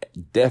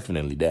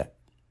 definitely that.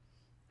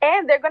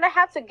 And they're gonna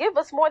have to give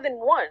us more than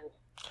one.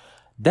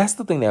 That's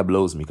the thing that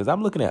blows me, because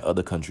I'm looking at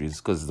other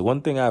countries. Because the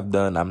one thing I've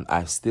done,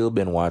 I've still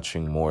been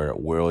watching more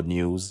world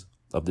news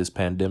of this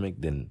pandemic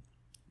than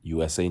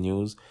USA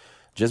news,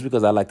 just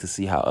because I like to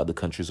see how other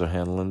countries are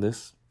handling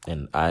this.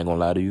 And I ain't gonna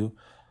lie to you,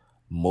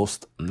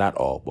 most, not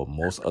all, but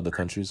most other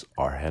countries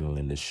are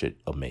handling this shit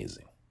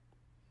amazing.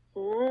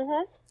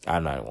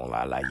 I'm not gonna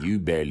lie, like you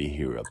barely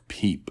hear a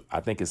peep.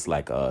 I think it's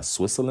like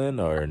Switzerland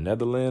or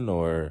Netherlands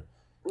or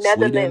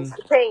Netherlands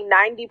paying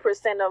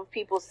 90% of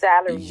people's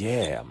salaries.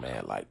 Yeah,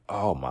 man. Like,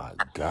 oh my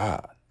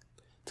God.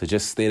 To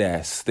just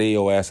stay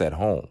your ass at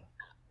home.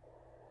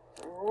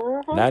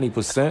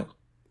 90%?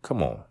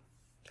 Come on.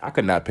 I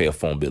could not pay a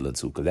phone bill or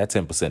two, because that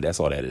 10%,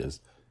 that's all that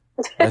is.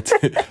 that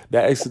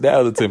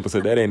other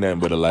 10%, that ain't nothing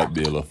but a light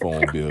bill or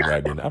phone bill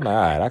right then. I'm like,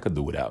 all right, I could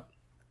do without.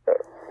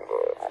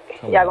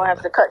 Y'all gonna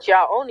have to cut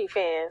y'all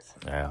OnlyFans.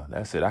 Yeah,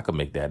 that's it. I could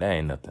make that. That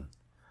ain't nothing.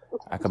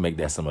 I could make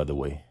that some other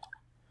way.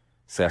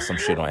 Sell some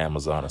shit on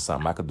Amazon or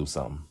something. I could do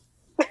something.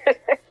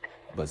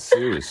 But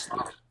seriously,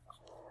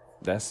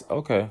 that's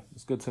okay.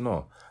 It's good to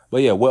know.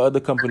 But yeah, what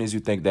other companies you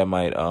think that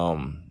might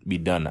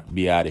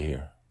be out of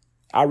here?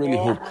 I really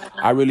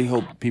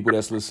hope people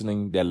that's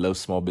listening that love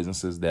small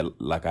businesses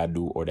that like I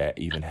do, or that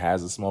even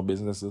has a small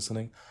business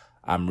listening,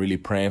 I'm really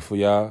praying for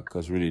y'all,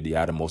 because really they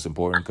are the most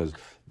important, because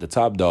the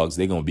top dogs,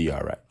 they're going to be all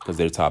right, because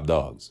they're top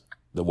dogs.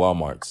 The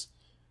Walmarts,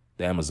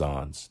 the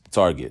Amazons, the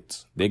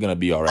Targets, they're going to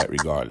be all right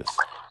regardless.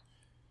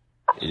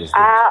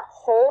 I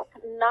hope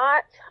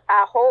not.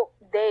 I hope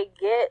they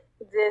get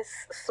this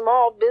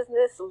small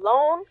business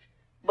loan,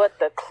 but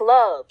the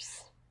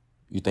clubs.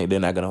 You think they're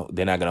not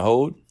gonna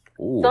hold?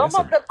 Ooh, some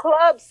of the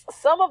clubs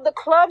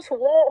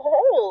won't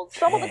hold.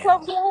 Some of the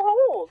clubs won't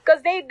hold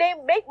because they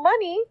make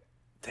money.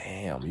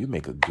 Damn, you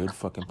make a good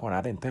fucking point.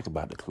 I didn't think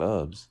about the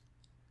clubs.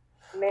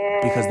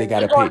 Man, because they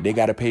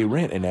gotta pay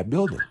rent in that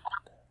building.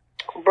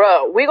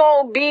 Bro, we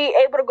gonna be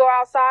able to go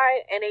outside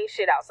and ain't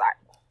shit outside.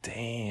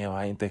 Damn,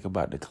 I didn't think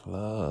about the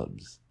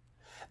clubs.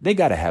 They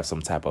gotta have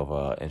some type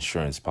of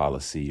insurance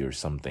policy or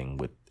something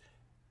with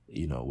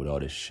all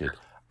this shit.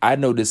 I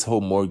know this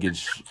whole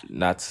mortgage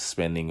not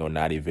suspending or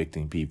not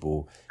evicting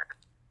people,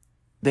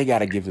 they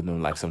gotta give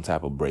them like some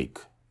type of break.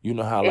 You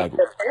know how like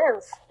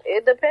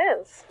It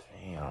depends.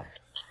 Damn,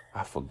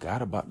 I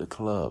forgot about the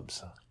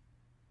clubs.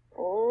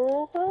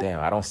 Mm-hmm.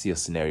 Damn, I don't see a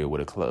scenario where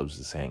the clubs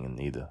is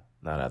hanging either.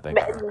 Now that I think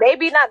about it.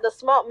 Maybe not the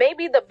small,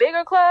 maybe the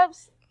bigger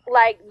clubs.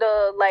 Like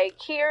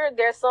here,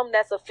 there's some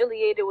that's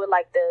affiliated with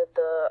like the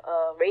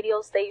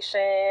radio station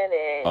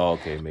and. Oh,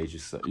 okay, major.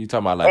 You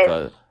talking about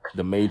like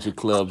The major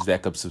clubs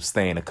that could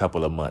sustain a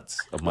couple of months,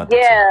 a month.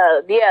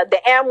 Yeah,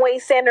 the Amway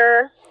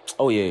Center.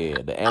 Oh yeah,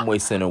 the Amway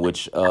Center,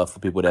 which for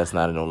people that's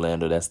not in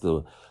Orlando, that's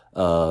the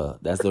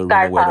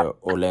arena where the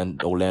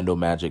Orlando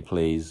Magic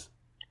plays.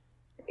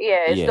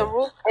 Yeah, it's the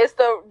roof.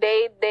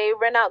 They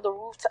rent out the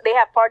roof. They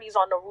have parties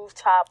on the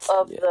rooftop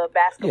of the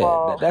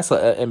basketball. Yeah, that's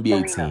an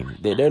NBA team.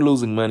 They're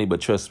losing money, but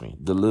trust me,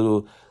 the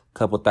little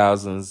couple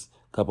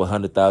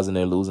hundred thousand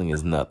they're losing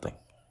is nothing.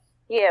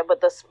 Yeah, but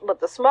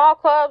the small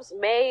clubs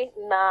may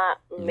not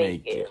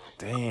make it.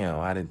 Damn,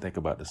 I didn't think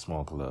about the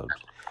small clubs.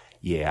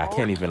 Yeah, I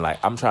can't even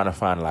I'm trying to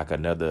find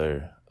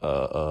another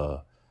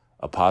a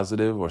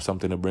positive or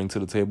something to bring to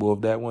the table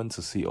of that one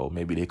to see. Oh,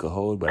 maybe they could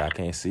hold, but I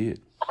can't see it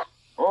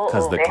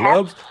because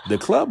the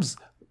clubs,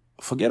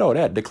 forget all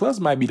that. The clubs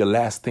might be the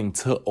last thing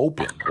to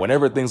open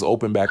whenever things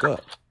open back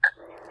up.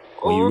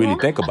 When you really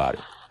think about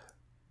it.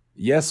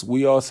 Yes,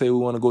 we all say we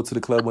want to go to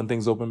the club when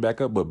things open back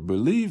up, but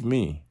believe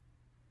me,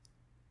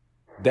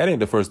 that ain't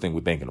the first thing we're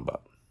thinking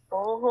about.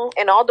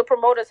 And all the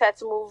promoters had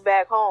to move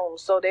back home,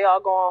 so they all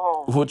going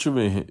home. What you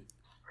mean?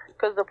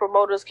 Because the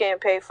promoters can't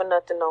pay for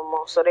nothing no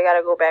more, so they got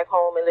to go back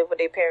home and live with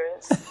their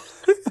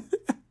parents.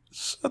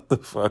 Shut the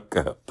fuck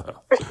up,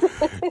 though.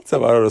 Talk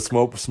about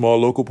the small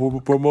local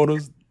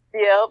promoters?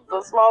 Yep,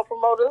 the small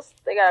promoters,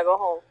 they got to go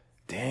home.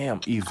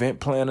 Damn, event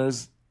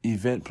planners,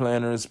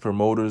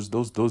 promoters,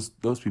 those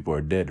people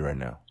are dead right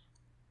now.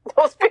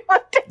 Those people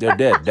are dead. They're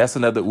dead. That's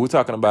another, we're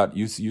talking about,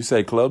 you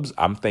say clubs,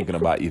 I'm thinking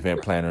about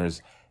event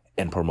planners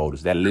and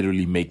promoters that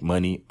literally make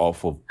money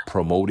off of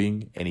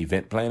promoting and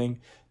event planning.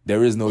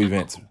 There is no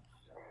events.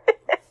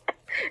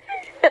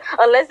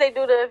 Unless they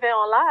do the event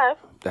on live.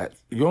 That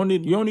you don't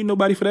need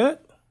nobody for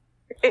that.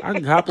 I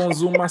can hop on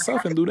Zoom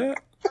myself and do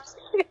that.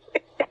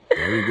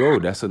 There you go.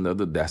 That's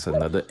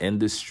another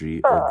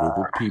industry or group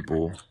of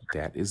people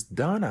that is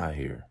done out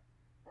here.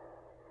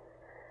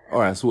 All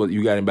right. So what,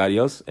 you got anybody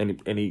else?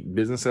 Any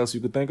business else you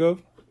could think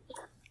of?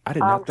 I did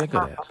not think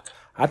of that.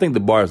 I think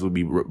the bars would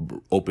be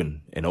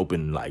open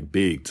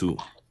big too.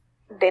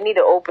 They need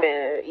to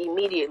open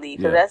immediately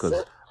because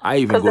the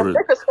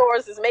liquor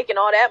stores is making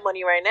all that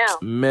money right now.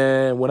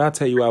 Man, when I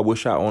tell you I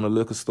wish I owned a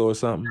liquor store or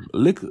something,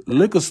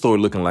 liquor store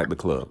looking like the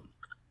club.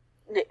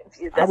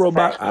 I wrote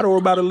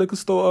about a liquor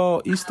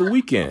store Easter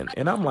weekend,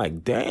 and I'm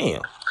like,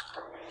 damn.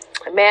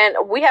 Man,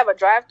 we have a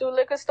drive-through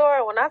liquor store,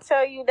 and when I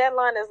tell you that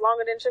line is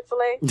longer than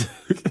Chick-fil-A.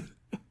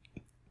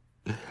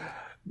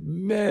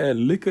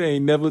 Man,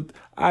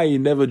 I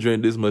ain't never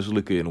drank this much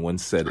liquor in one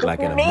set, in a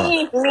month.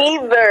 Me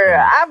neither.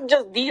 I'm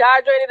just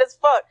dehydrated as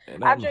fuck.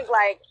 I drink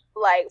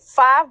like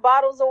 5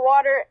 bottles of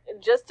water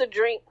just to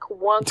drink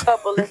 1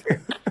 cup of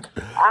liquor.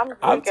 I'm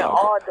drinking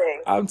all day.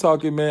 I'm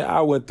talking, man,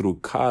 I went through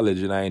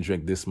college and I ain't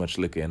drank this much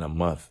liquor in a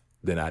month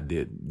than I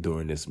did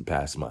during this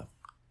past month.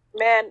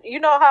 Man, you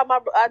know how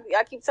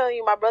I keep telling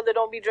you my brother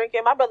don't be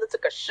drinking? My brother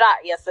took a shot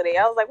yesterday.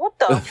 I was like, what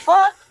the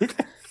fuck?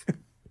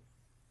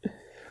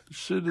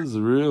 Shit is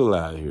real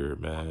out here,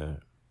 man.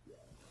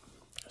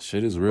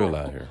 Shit is real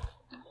out here.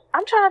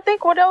 I'm trying to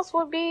think what else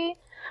would be.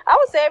 I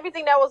would say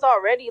everything that was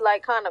already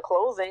kind of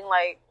closing,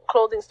 like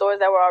clothing stores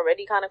that were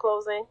already kind of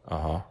closing.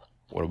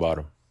 What about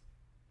them?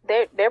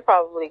 They're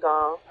probably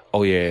gone.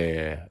 Oh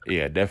yeah,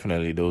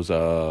 definitely. Those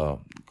I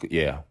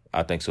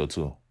think so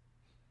too.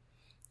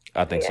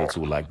 So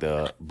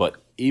too. But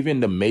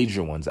even the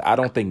major ones, I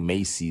don't think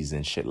Macy's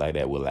and shit like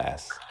that will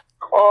last.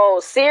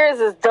 Oh, Sears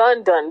is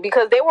done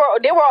because they were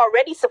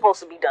already supposed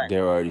to be done.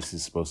 They're already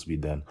supposed to be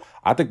done.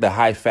 I think the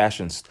high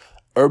fashion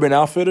Urban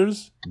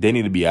Outfitters, they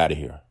need to be out of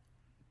here.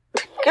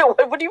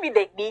 What do you mean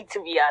they need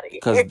to be out of here?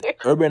 Because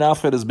Urban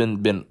Outfitters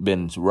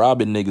been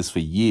robbing niggas for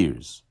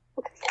years.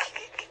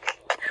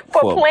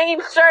 for plain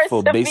shirts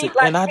for to basic, be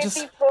like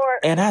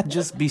and I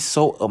just be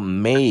so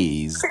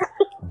amazed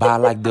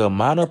by the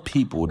amount of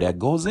people that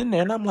goes in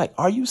there, and I'm like,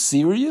 are you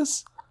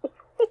serious?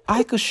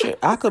 I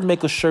could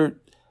make a shirt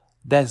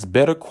that's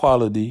better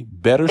quality,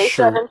 better they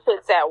shirt. They sell them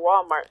shits at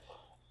Walmart.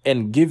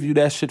 And give you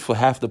that shit for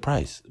half the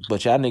price.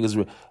 But y'all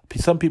niggas,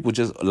 some people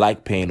just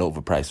like paying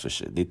overpriced for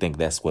shit. They think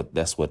that's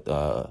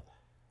the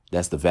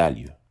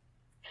value.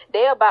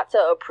 They about to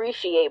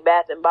appreciate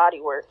Bath and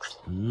Body Works.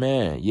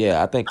 Man,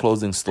 yeah, I think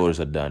clothing stores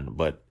are done,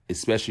 but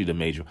especially the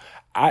major.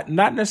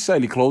 Not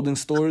necessarily clothing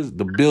stores.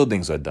 The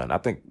buildings are done. I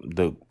think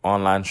the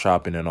online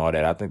shopping and all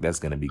that. I think that's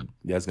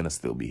gonna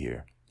still be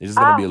here. It's just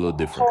gonna be a little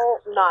different.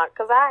 Not,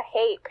 because I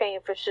hate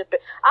paying for shipping.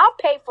 I'll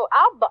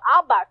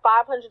buy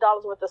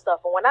 $500 worth of stuff,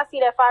 and when I see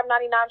that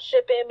 $5.99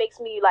 shipping, it makes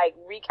me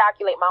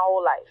recalculate my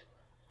whole life.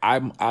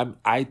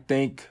 I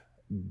think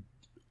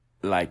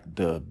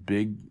the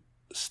big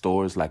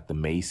stores like the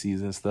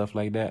Macy's and stuff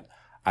like that.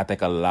 I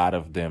think a lot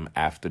of them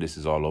after this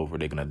is all over,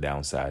 they're gonna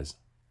downsize.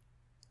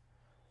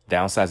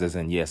 Downsize as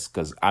in yes,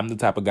 because I'm the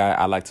type of guy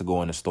I like to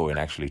go in the store and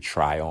actually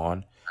try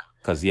on.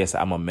 Because, yes,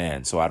 I'm a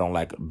man, so I don't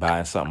like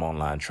buying something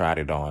online, tried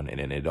it on,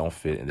 and then it don't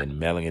fit, and then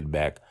mailing it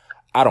back.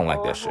 I don't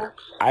like that shit.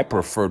 I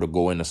prefer to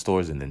go in the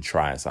stores and then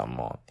try something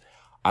on.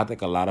 I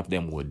think a lot of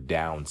them would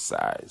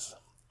downsize.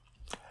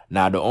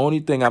 Now, the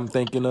only thing I'm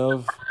thinking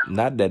of,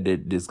 not that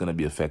this going to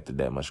be affected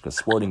that much, because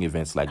sporting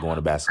events like going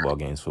to basketball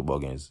games, football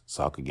games,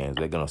 soccer games,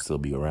 they're going to still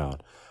be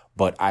around.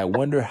 But I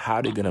wonder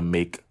how they're going to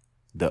make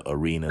the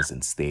arenas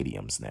and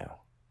stadiums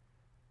now.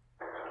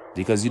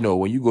 Because,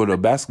 when you go to a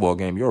basketball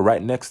game, you're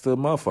right next to the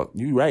motherfucker.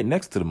 You're right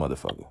next to the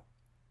motherfucker.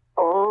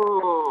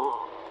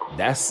 Oh.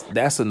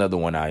 That's another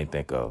one I didn't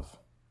think of.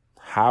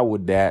 How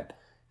would that...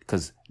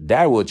 Because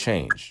that will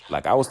change.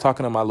 Like, I was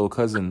talking to my little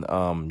cousin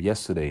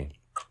yesterday.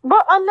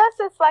 But unless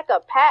it's like a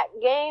packed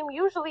game,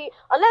 usually,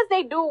 unless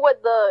they do what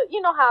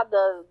how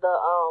the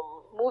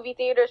movie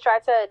theaters try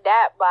to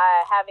adapt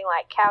by having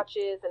like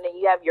couches and then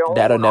you have your own.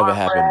 That'll never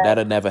happen.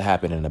 That'll never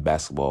happen in a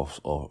basketball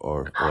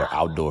or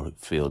outdoor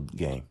field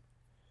game.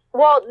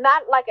 Well,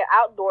 not like an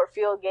outdoor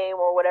field game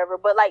or whatever,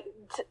 but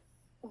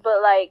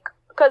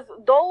because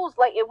those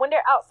when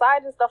they're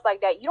outside and stuff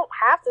like that, you don't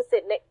have to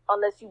sit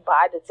unless you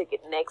buy the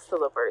ticket next to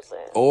the person.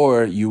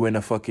 Or you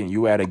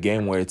at a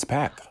game where it's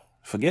packed.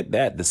 Forget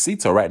that. The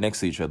seats are right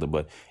next to each other.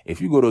 But if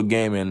you go to a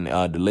game and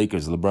the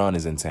Lakers, LeBron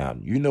is in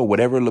town,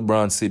 whatever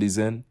LeBron city's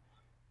in,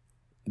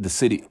 the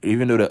city,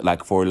 even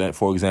though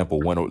for example,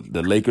 when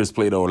the Lakers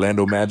played the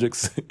Orlando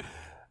Magics,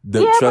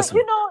 trust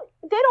me.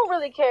 They don't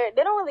really care.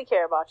 They don't really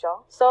care about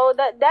y'all. So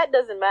that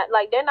doesn't matter.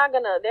 Like they're not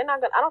gonna.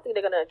 I don't think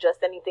they're gonna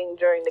adjust anything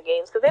during the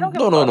games because they don't.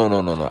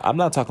 No. I'm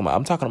talking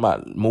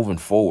about moving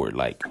forward.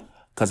 Like,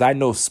 because I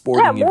know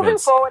sporting events. Moving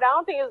forward, I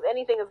don't think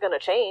anything is gonna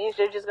change.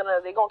 They're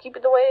gonna keep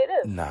it the way it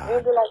is.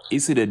 Nah.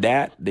 It's either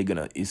that they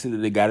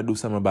got to do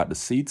something about the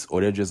seats,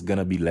 or they're just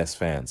gonna be less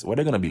fans. Or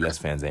they're gonna be less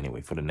fans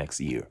anyway for the next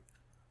year.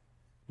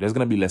 There's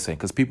gonna be less fans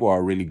because people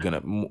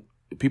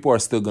are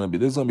still gonna be.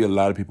 There's gonna be a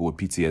lot of people with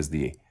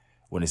PTSD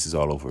when this is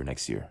all over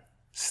next year,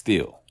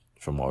 still,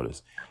 from all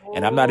this.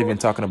 And I'm not even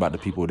talking about the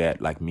people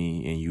that, like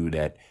me and you,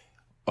 that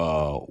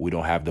we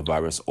don't have the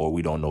virus or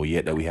we don't know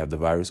yet that we have the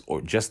virus,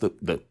 or just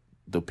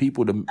the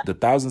people, the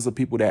thousands of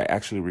people that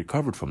actually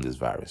recovered from this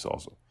virus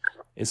also.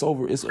 It's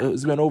over.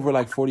 It's been over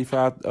like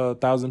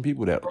 45,000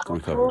 people that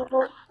recovered.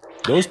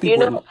 Those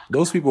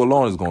people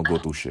alone is going to go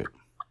through shit.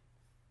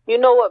 You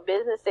know what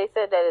business they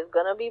said that is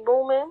going to be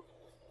booming?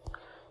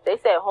 They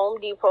said Home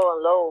Depot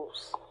and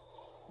Lowe's.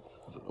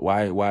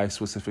 Why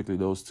specifically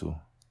those two?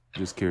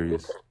 Just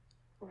curious.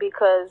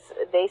 Because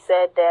they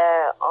said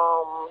that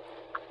how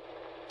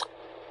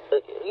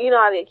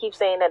they keep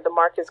saying that the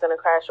market's gonna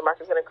crash.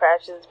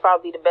 It's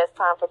probably the best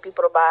time for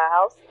people to buy a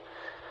house.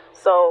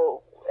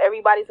 So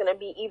everybody's gonna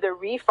be either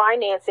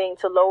refinancing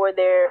to lower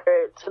their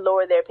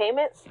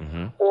payments,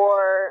 mm-hmm.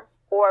 or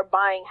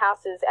buying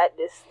houses at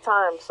this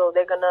time. So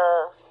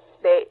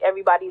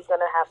everybody's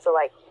gonna have to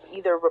like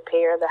either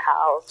repair the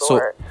house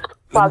or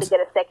probably get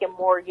a second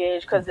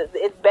mortgage because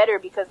it's better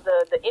because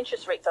the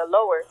interest rates are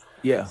lower.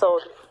 Yeah.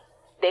 So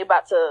they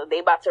about to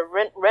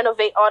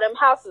renovate all them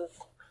houses.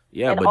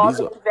 Yeah, and but all these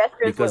the investors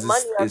because with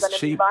money are going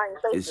to be buying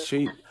places. It's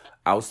cheap.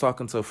 I was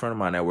talking to a friend of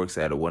mine that works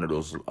at one of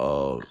those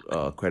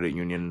credit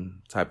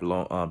union type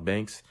loan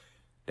banks.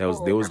 They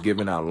was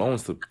giving out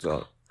loans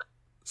to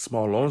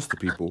small loans to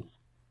people,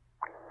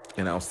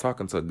 and I was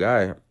talking to a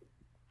guy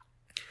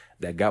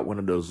that got one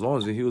of those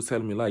loans, and he was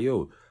telling me like,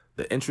 "Yo,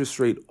 the interest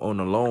rate on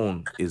a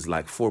loan is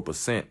like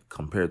 4%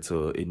 compared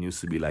to it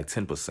used to be like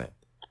 10%."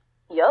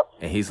 Yep.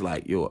 And he's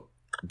like, "Yo,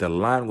 the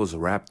line was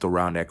wrapped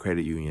around that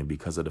credit union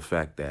because of the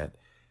fact that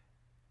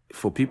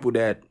for people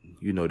that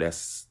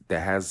that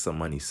has some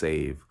money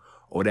saved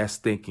or that's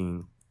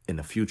thinking in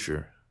the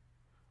future,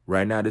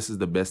 right now this is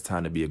the best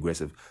time to be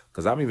aggressive."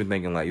 Because I'm even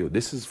thinking like, yo,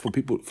 this is for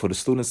the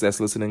students that's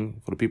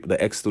listening, for the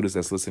ex-students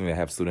that's listening that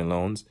have student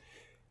loans.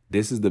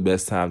 This is the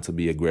best time to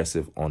be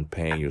aggressive on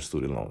paying your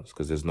student loans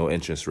because there's no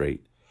interest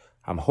rate.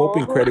 I'm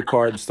hoping credit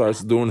card starts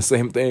doing the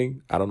same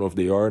thing. I don't know if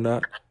they are or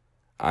not.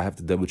 I have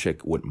to double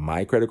check with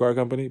my credit card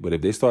company. But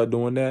if they start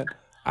doing that,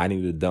 I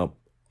need to dump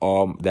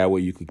all. That way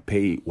you could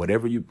pay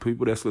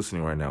people that's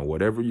listening right now,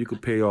 whatever you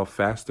could pay off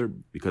faster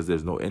because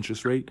there's no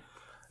interest rate.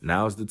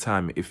 Now's the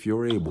time, if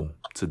you're able,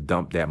 to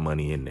dump that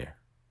money in there.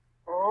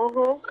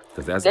 Mm-hmm.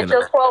 Because get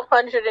your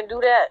 $1,200 and do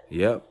that.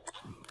 Yep.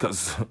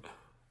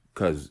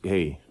 Because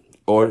hey.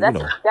 Or, that's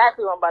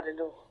exactly what I'm about to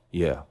do.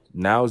 Yeah.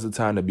 Now is the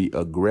time to be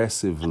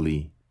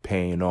aggressively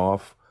paying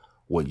off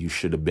what you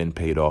should have been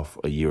paid off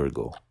a year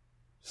ago.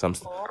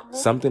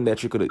 Something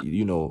that you could have,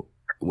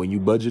 when you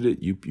budgeted,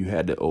 you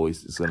had to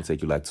always, it's going to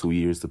take you like 2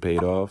 years to pay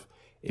it off.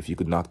 If you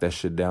could knock that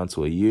shit down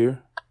to a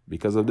year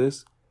because of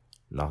this,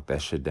 knock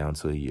that shit down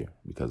to a year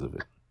because of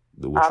it.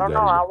 I don't know.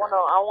 I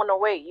want to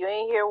wait. You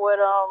ain't hear what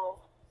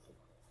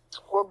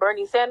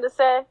Bernie Sanders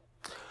said?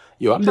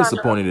 Yo, I'm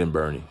disappointed in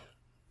Bernie.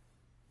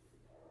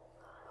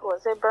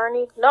 Was it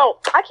Bernie? No,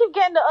 I keep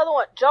getting the other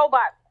one. Joe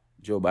Biden.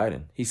 Joe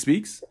Biden. He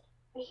speaks?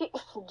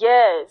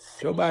 Yes.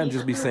 Joe Biden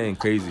just be saying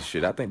crazy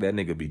shit. I think that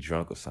nigga be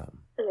drunk or something.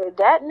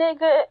 That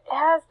nigga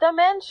has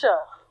dementia,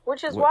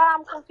 which is why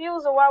I'm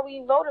confused and why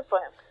we voted for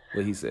him.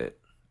 What he said.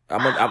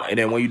 And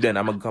then when you're done,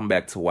 I'm going to come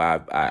back to why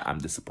I'm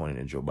disappointed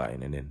in Joe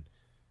Biden. And then.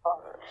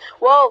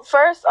 Well,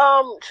 first,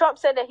 Trump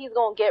said that he's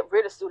going to get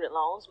rid of student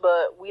loans,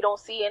 but we don't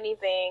see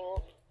anything.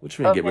 What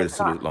you mean get rid of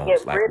student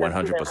loans? Like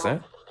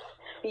 100%?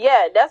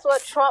 Yeah, that's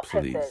what Trump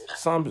had said.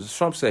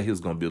 Trump said he was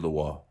going to build a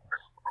wall.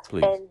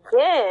 Please. And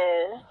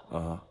then,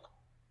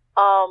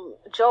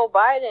 Joe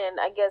Biden,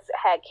 I guess,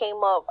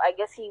 came up. I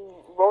guess he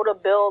wrote a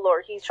bill,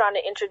 or he's trying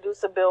to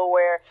introduce a bill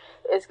where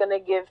it's going to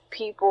give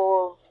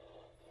people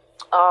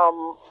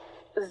 0%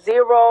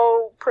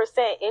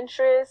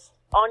 interest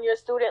on your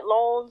student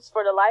loans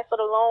for the life of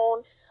the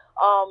loan.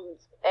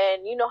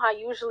 And you know how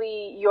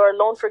usually your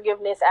loan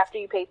forgiveness after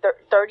you pay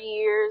 30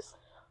 years,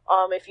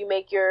 if you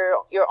make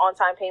your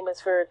on-time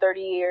payments for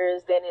 30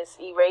 years, then it's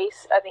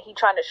erased. I think he's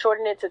trying to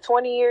shorten it to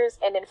 20 years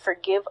and then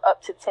forgive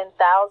up to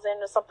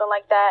 $10,000 or something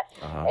like that.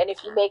 And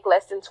if you make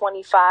less than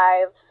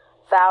 $25,000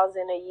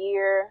 a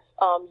year,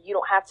 you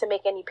don't have to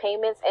make any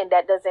payments, and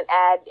that doesn't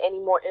add any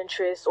more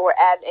interest or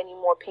add any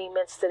more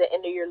payments to the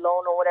end of your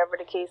loan or whatever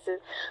the case is.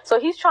 So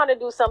he's trying to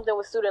do something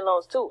with student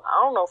loans too.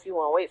 I don't know if you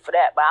want to wait for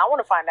that, but I want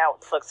to find out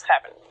what the fuck's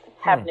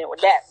happening with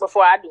that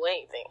before I do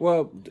anything.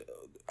 Well,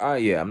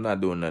 yeah, I'm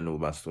not doing nothing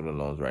with my student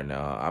loans right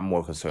now. I'm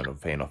more concerned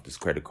with paying off this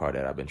credit card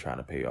that I've been trying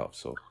to pay off.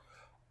 So,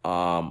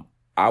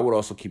 I would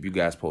also keep you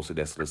guys posted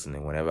that's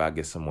listening. Whenever I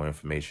get some more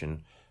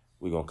information,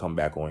 we're going to come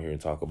back on here and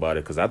talk about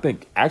it. Because I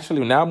think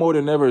actually now more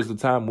than ever is the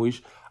time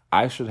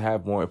I should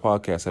have more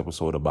podcast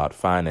episode about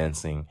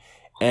financing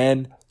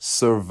and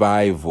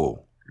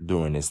survival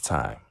during this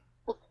time.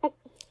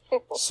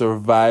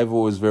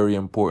 Survival is very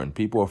important.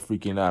 People are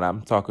freaking out.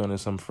 I'm talking to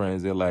some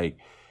friends. They're like,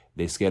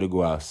 they scared to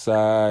go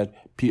outside.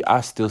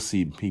 I still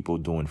see people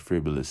doing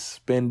frivolous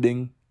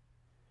spending.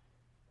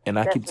 And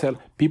I keep telling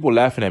people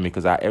laughing at me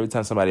because every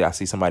time I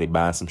see somebody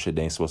buying some shit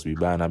they ain't supposed to be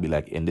buying, I'll be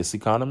like, in this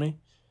economy?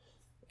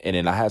 And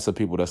then I have some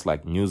people that's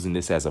like using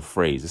this as a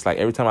phrase. It's like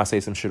every time I say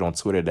some shit on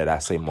Twitter that I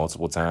say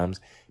multiple times,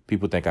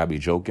 people think I be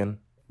joking,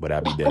 but I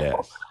be dead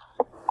ass.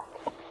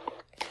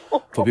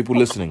 For people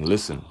listening,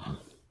 listen.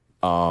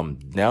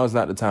 Now is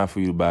not the time for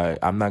you to buy.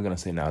 I'm not going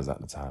to say now is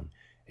not the time.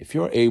 If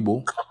you're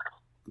able,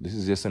 this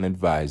is just an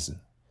advising.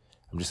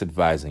 I'm just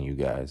advising you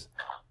guys.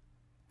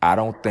 I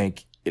don't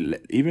think,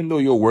 even though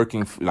you're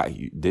working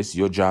like this,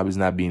 your job is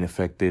not being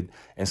affected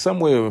in some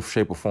way or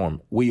shape or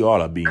form. We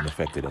all are being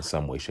affected in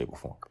some way, shape or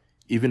form.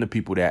 Even the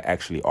people that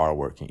actually are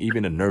working,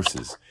 even the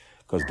nurses,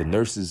 because the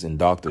nurses and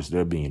doctors,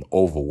 they're being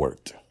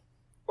overworked.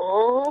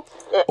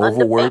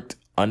 Overworked,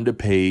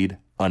 underpaid,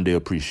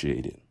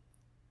 underappreciated.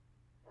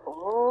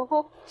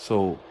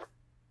 So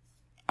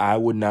I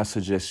would not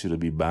suggest you to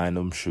be buying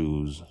them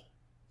shoes,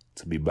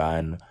 to be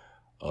buying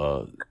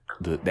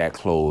that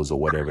clothes or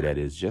whatever that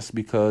is, just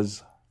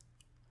because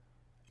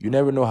you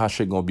never know how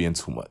shit gonna be in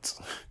 2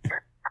 months.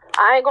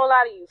 I ain't gonna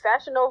lie to you.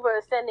 Fashion Nova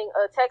is sending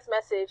a text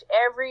message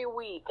every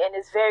week, and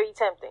it's very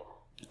tempting.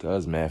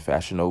 Because, man,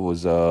 Fashion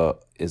Nova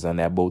is on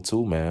that boat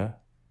too, man.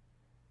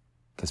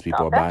 Because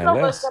people are buying less. Fashion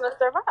Nova is gonna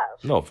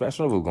survive. No,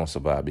 Fashion Nova is gonna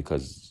survive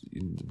because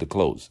the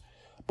clothes.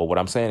 But what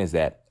I'm saying is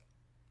that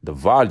the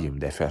volume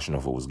that Fashion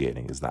Nova was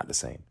getting is not the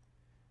same.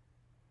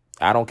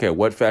 I don't care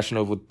what Fashion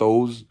Nova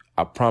throws.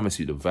 I promise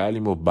you, the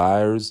volume of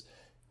buyers,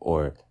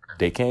 or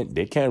they can't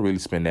really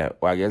spend that.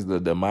 Well, I guess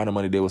the amount of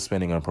money they were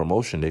spending on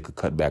promotion, they could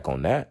cut back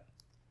on that.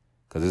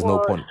 Because there's no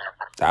point.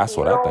 That's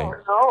what I think.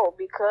 No,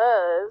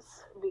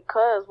 because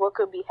what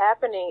could be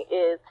happening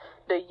is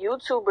the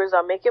YouTubers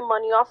are making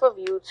money off of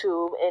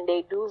YouTube, and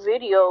they do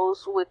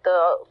videos with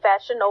the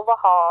Fashion Nova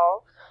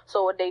haul.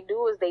 So what they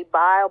do is they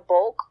buy a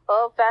bulk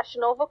of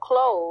Fashion Nova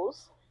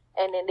clothes,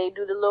 and then they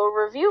do the little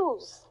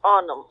reviews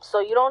on them. So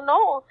you don't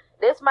know.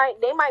 They might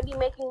be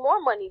making more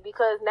money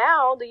because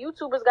now the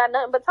YouTubers got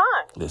nothing but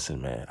time.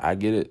 Listen, man, I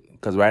get it.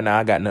 Because right now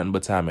I got nothing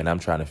but time, and I'm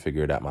trying to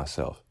figure it out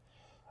myself.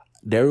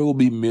 There will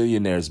be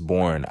millionaires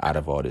born out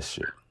of all this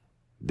shit.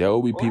 There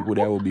will be people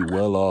that will be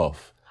well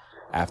off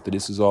after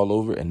this is all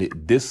over. And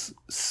this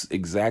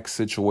exact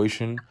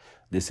situation,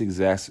 this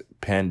exact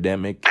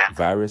pandemic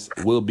virus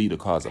will be the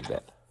cause of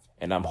that.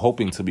 And I'm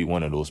hoping to be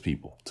one of those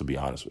people, to be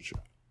honest with you.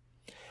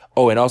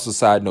 Oh, and also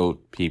side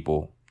note,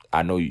 people,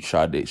 I know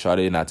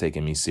Sade not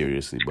taking me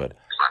seriously, but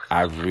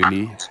I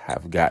really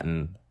have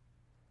gotten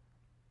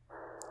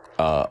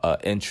an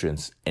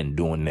entrance in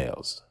doing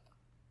nails.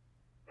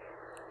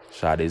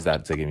 Sade's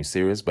not taking me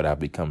serious, but I've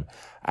become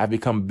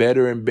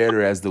better and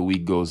better as the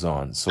week goes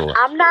on. So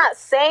I'm not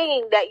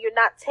saying that you're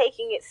not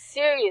taking it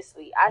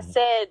seriously. I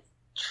said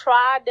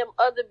try them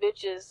other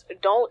bitches.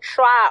 Don't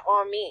try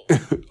on me.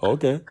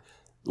 Okay.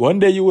 One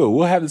day you will.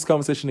 We'll have this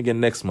conversation again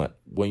next month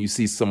when you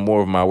see some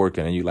more of my work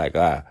and you're like,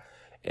 and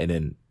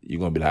then you're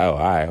going to be like, oh, all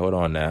right, hold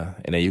on now.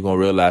 And then you're going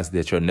to realize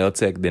that your nail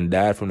tech then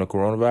died from the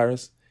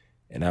coronavirus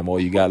and I'm all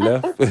you got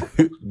left.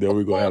 Then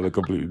we're going to have a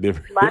completely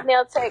different. My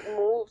nail tech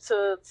moved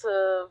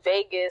to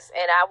Vegas,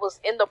 and I was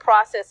in the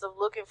process of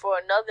looking for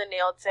another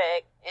nail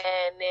tech,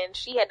 and then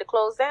she had to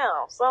close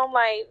down. So I'm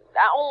like,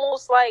 I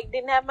almost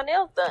didn't have my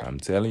nails done. I'm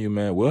telling you,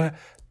 man,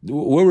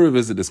 we'll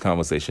revisit this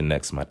conversation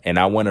next month, and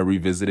I want to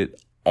revisit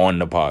it on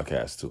the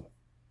podcast too.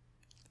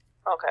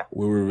 Okay.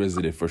 We'll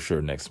revisit it for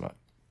sure next month.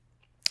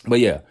 But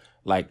yeah,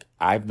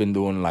 I've been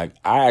doing, I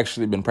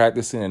actually been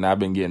practicing and I've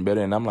been getting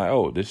better, and I'm like,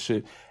 oh, this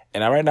shit.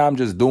 And right now I'm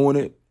just doing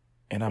it.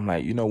 And I'm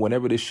like,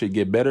 whenever this shit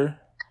get better,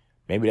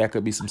 Maybe that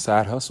could be some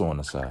side hustle on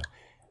the side.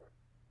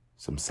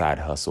 Some side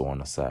hustle on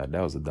the side.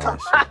 That was the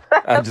dumbest shit.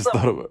 I just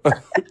thought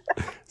about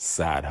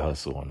side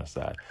hustle on the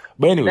side.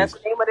 But anyways.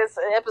 That's the name of this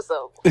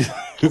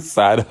episode.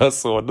 Side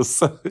hustle on the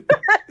side.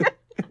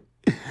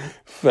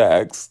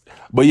 Facts.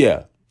 But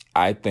yeah,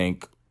 I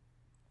think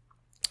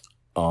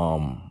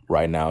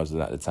right now is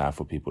not the time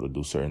for people to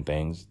do certain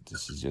things.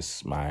 This is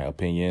just my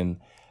opinion.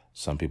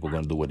 Some people are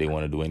going to do what they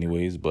want to do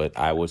anyways. But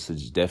I would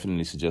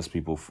definitely suggest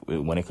people,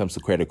 when it comes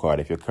to credit card,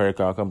 if your credit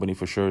card company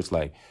for sure it's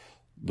like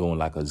doing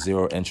like a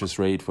 0 interest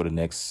rate for the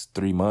next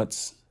 3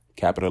 months,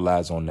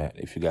 capitalize on that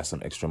if you got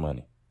some extra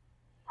money.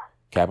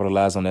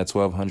 Capitalize on that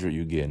 $1,200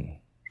 you're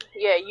getting.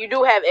 Yeah, you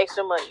do have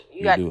extra money.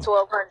 You got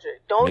 $1,200.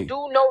 Don't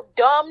do no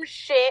dumb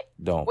shit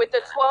with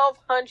the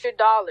 $1,200.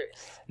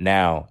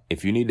 Now,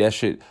 if you need that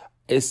shit,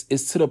 it's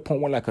to the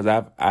point where like, cause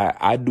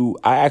I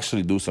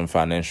actually do some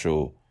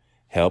financial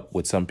help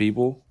with some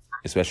people,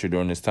 especially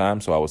during this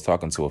time. So I was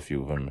talking to a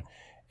few of them,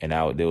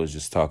 and they was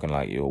just talking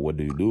like, yo, what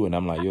do you do? And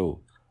I'm like,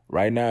 yo,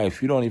 right now,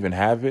 if you don't even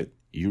have it,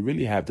 you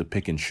really have to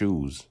pick and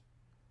choose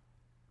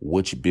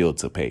which bill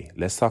to pay.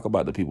 Let's talk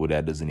about the people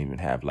that doesn't even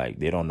have, like,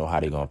 they don't know how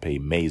they're going to pay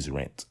May's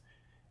rent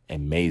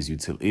and May's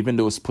utility. Even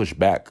though it's pushed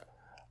back,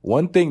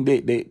 one thing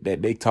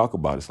they talk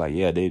about, it's like,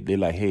 yeah, they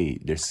like, hey,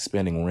 they're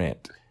suspending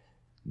rent.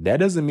 That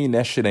doesn't mean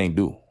that shit ain't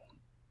due.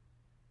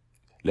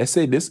 Let's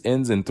say this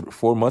ends in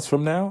 4 months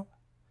from now,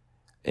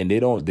 and they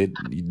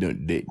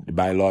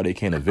by law, they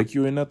can't evict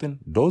you or nothing.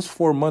 Those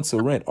 4 months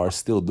of rent are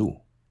still due.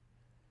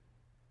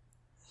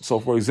 So,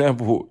 for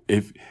example,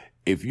 if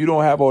you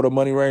don't have all the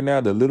money right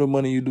now, the little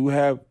money you do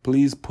have,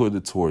 please put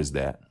it towards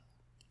that.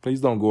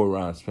 Please don't go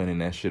around spending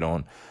that shit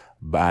on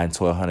buying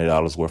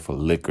 $1,200 worth of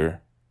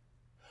liquor.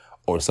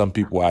 Or some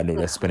people I know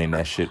that's spending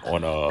that shit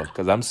on,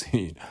 because I'm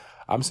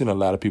seeing a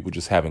lot of people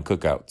just having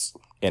cookouts.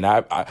 And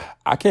I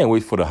can't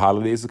wait for the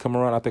holidays to come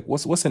around. I think,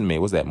 what's in May?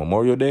 What's that,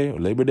 Memorial Day or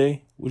Labor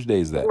Day? Which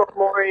day is that?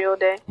 Memorial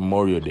Day.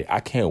 Memorial Day.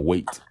 I can't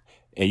wait.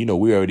 And, you know,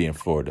 we're already in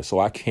Florida, so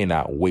I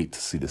cannot wait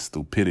to see the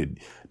stupidity,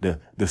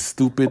 the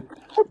stupid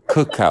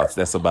cookouts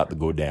that's about to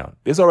go down.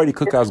 There's already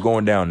cookouts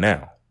going down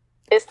now.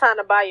 It's time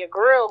to buy your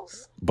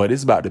grills. But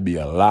it's about to be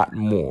a lot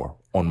more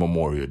on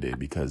Memorial Day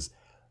because,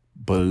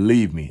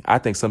 believe me, I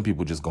think some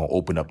people just going to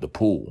open up the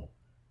pool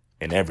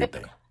and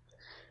everything.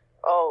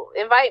 Oh,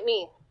 invite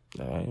me.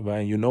 I ain't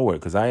inviting you nowhere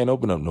because I ain't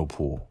open up no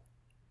pool.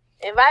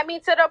 Invite me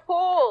to the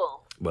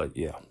pool. But,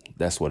 yeah,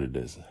 that's what it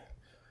is.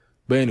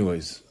 But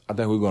anyways, I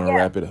think we're going to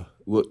wrap it up.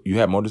 What, you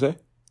have more to say?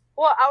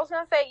 Well, I was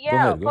going to say,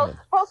 yeah, Go ahead.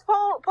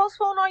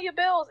 postpone all your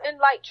bills and,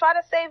 like, try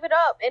to save it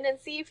up and then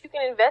see if you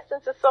can invest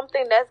into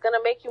something that's going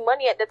to make you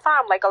money at the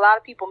time. Like, a lot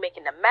of people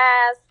making the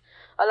masks.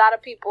 A lot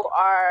of people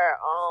are,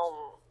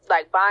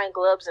 like, buying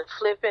gloves and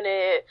flipping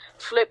it.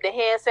 Flip the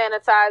hand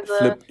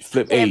sanitizer.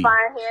 Flip buying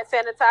hand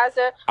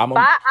sanitizer.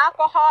 Buy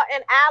alcohol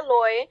and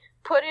alloy.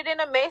 Put it in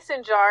a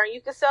mason jar, and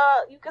you can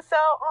sell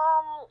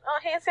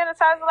hand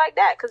sanitizer like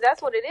that because that's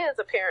what it is.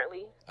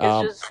 Apparently,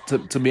 it's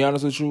just to be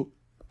honest with you,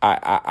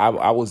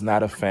 I was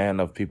not a fan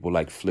of people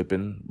like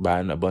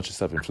buying a bunch of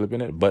stuff and flipping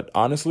it. But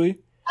honestly,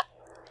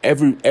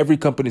 every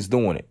company's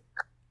doing it,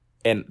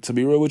 and to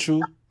be real with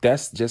you,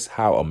 that's just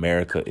how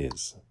America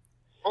is.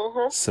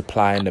 Mm-hmm.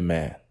 Supply and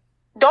demand.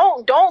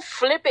 Don't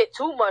flip it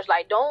too much.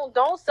 Like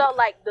don't sell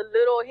like the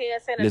little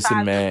hand sanitizer.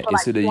 Listen, man, for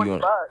like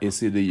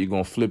it's either you're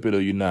gonna flip it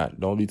or you're not.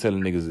 Don't be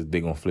telling niggas that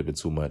they're gonna flip it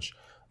too much.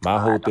 My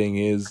whole thing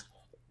is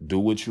do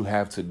what you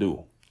have to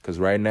do. Cause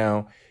right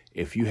now,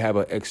 if you have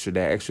that extra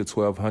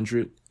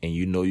 $1,200 and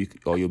you know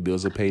all your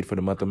bills are paid for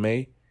the month of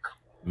May,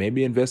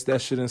 maybe invest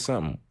that shit in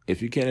something.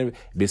 If you can't,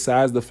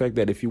 besides the fact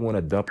that if you want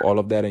to dump all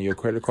of that in your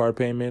credit card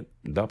payment,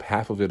 dump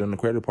half of it on the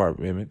credit card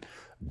payment,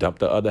 dump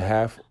the other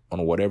half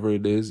on whatever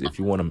it is. If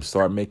you want to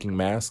start making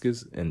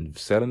masks and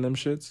selling them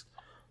shits,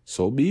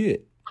 so be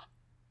it.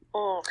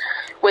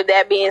 With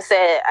that being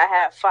said, I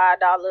have $5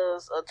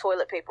 a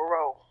toilet paper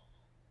roll.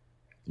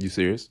 You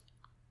serious?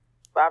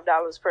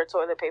 $5 per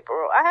toilet paper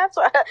roll. I have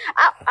to.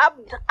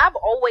 I've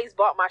always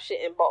bought my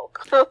shit in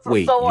bulk.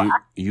 Wait,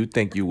 you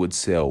think you would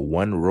sell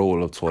one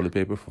roll of toilet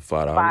paper for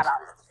 $5? $5.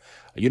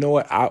 You know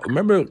what? I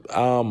remember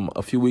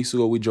a few weeks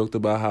ago we joked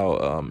about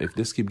how if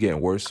this keeps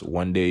getting worse,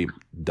 one day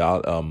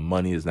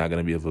money is not going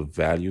to be of a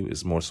value.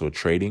 It's more so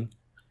trading.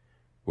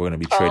 We're going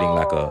to be trading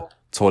like a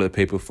toilet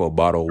paper for a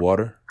bottle of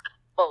water.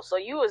 Oh, so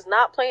you was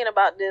not playing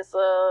about this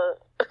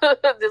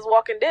this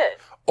Walking Dead?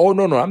 Oh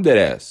no, I'm dead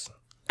ass.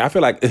 I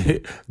feel like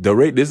the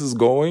rate this is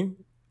going,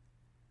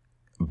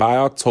 by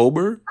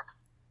October,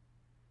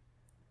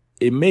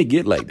 it may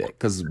get like that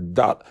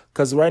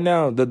because right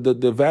now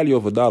the value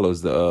of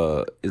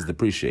 $1 is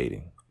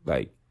depreciating.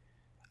 Like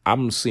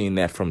I'm seeing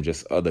that from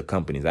just other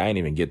companies. I ain't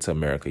even get to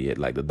America yet.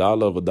 Like the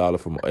dollar of $1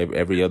 from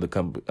every other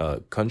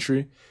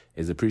country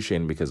is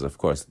appreciating because, of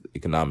course, the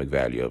economic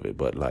value of it.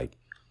 But like,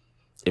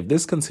 if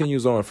this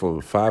continues on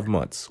for 5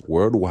 months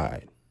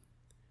worldwide,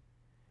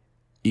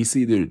 it's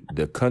either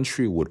the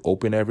country would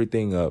open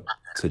everything up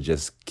to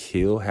just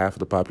kill half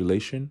the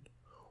population,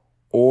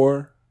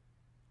 or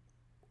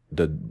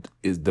the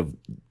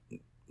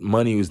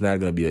money is not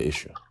going to be an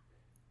issue.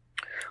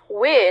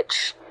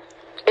 which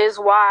is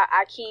why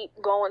I keep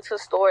going to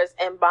stores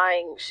and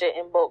buying shit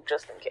in bulk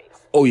just in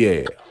case. Oh,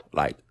 yeah.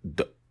 Like,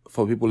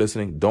 for people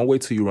listening, don't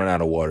wait till you run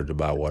out of water to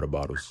buy water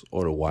bottles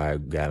or to buy a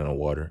gallon of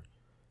water.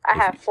 I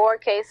have 4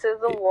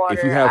 cases of water.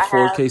 If you have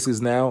 4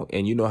 cases now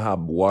and you know how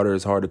water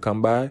is hard to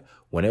come by,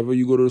 whenever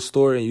you go to the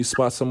store and you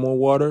spot some more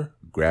water,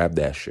 grab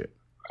that shit.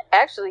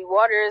 Actually,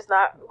 water is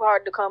not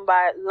hard to come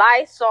by.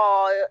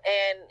 Lysol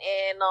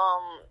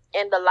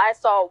and the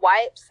Lysol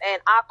wipes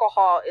and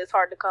alcohol is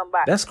hard to come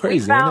by. That's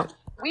crazy, isn't it?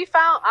 We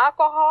found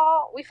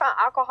alcohol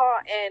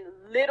and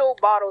little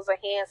bottles of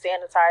hand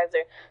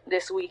sanitizer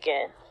this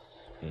weekend.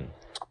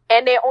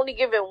 And they're only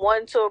giving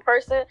 1 to a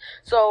person,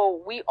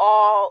 so we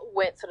all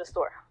went to the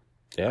store.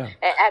 Yeah.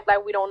 And act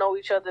like we don't know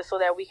each other so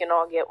that we can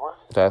all get one.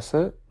 That's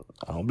it.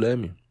 I don't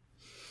blame you.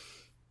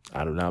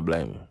 I do not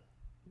blame you.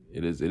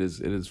 It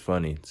is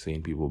funny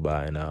seeing people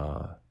buying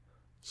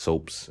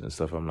soaps and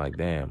stuff. I'm like,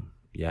 damn,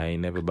 I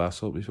ain't never bought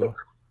soap before.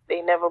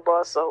 They never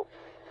bought soap.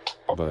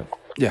 But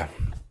yeah.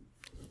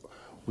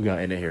 We're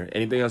gonna end it here.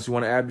 Anything else you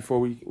want to add before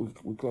we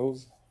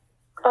close?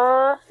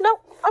 No,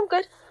 I'm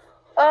good.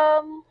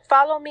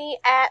 Follow me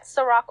at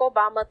Ciroc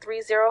Obama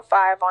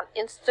 305 on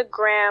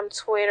Instagram,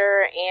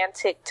 Twitter, and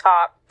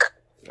TikTok.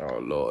 Oh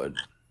Lord.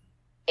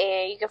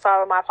 And you can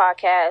follow my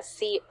podcast,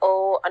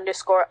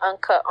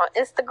 CO_uncut on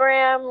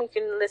Instagram. You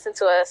can listen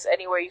to us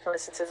anywhere you can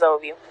listen to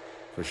Zoview.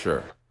 For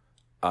sure.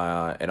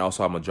 And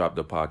also I'm gonna drop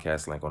the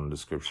podcast link on the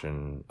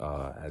description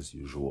as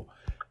usual.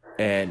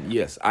 And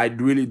yes, I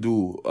really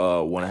do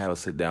want to have a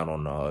sit down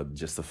on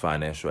just the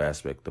financial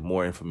aspect. The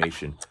more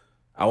information,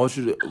 I want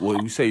you to.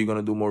 Well, you say you're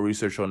gonna do more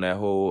research on that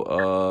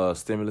whole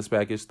stimulus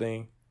package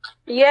thing.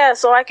 Yeah,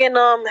 so I can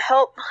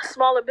help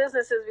smaller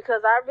businesses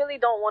because I really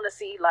don't want to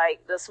see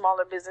like the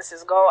smaller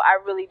businesses go. I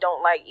really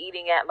don't like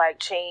eating at like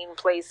chain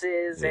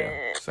places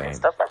and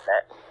stuff like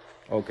that.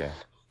 Okay,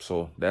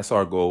 so that's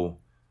our goal.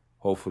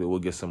 Hopefully, we'll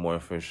get some more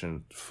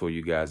information for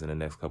you guys in the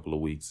next couple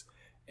of weeks.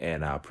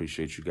 And I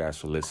appreciate you guys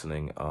for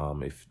listening.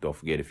 Don't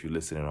forget, if you're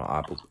listening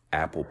on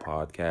Apple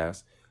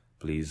Podcasts,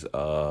 please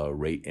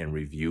rate and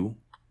review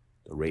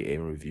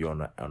on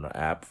the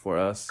app for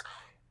us.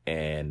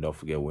 And don't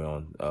forget, we're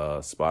on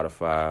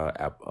Spotify,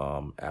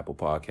 Apple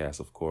Podcasts,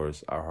 of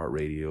course,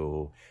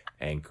 iHeartRadio,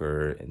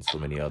 Anchor, and so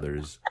many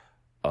others.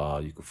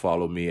 You can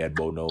follow me at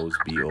Boeknowz,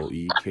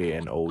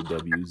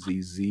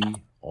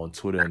 BOEKNOWZZ on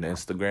Twitter and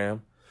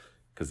Instagram,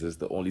 because it's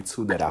the only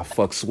 2 that I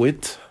fucks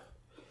with.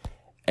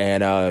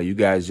 And you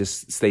guys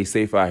just stay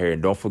safe out here.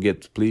 And don't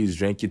forget to please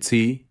drink your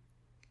tea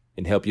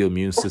and help your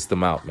immune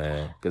system out,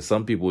 man. Because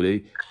some people,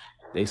 they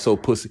so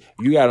pussy.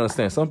 You got to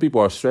understand, some people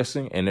are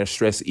stressing and they're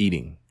stress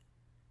eating.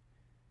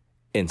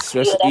 And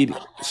stress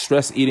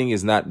eating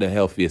is not the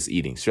healthiest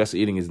eating. Stress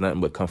eating is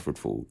nothing but comfort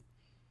food.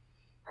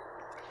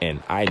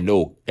 And I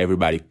know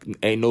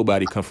ain't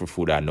nobody comfort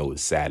food I know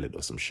is salad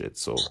or some shit.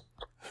 So,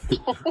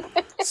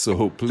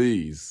 so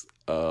please,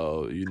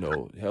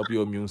 help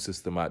your immune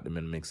system out in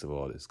the mix of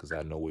all this, because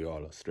I know we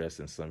all are stressed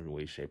in some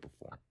way, shape, or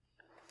form.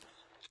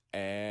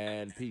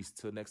 And peace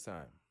till next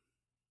time.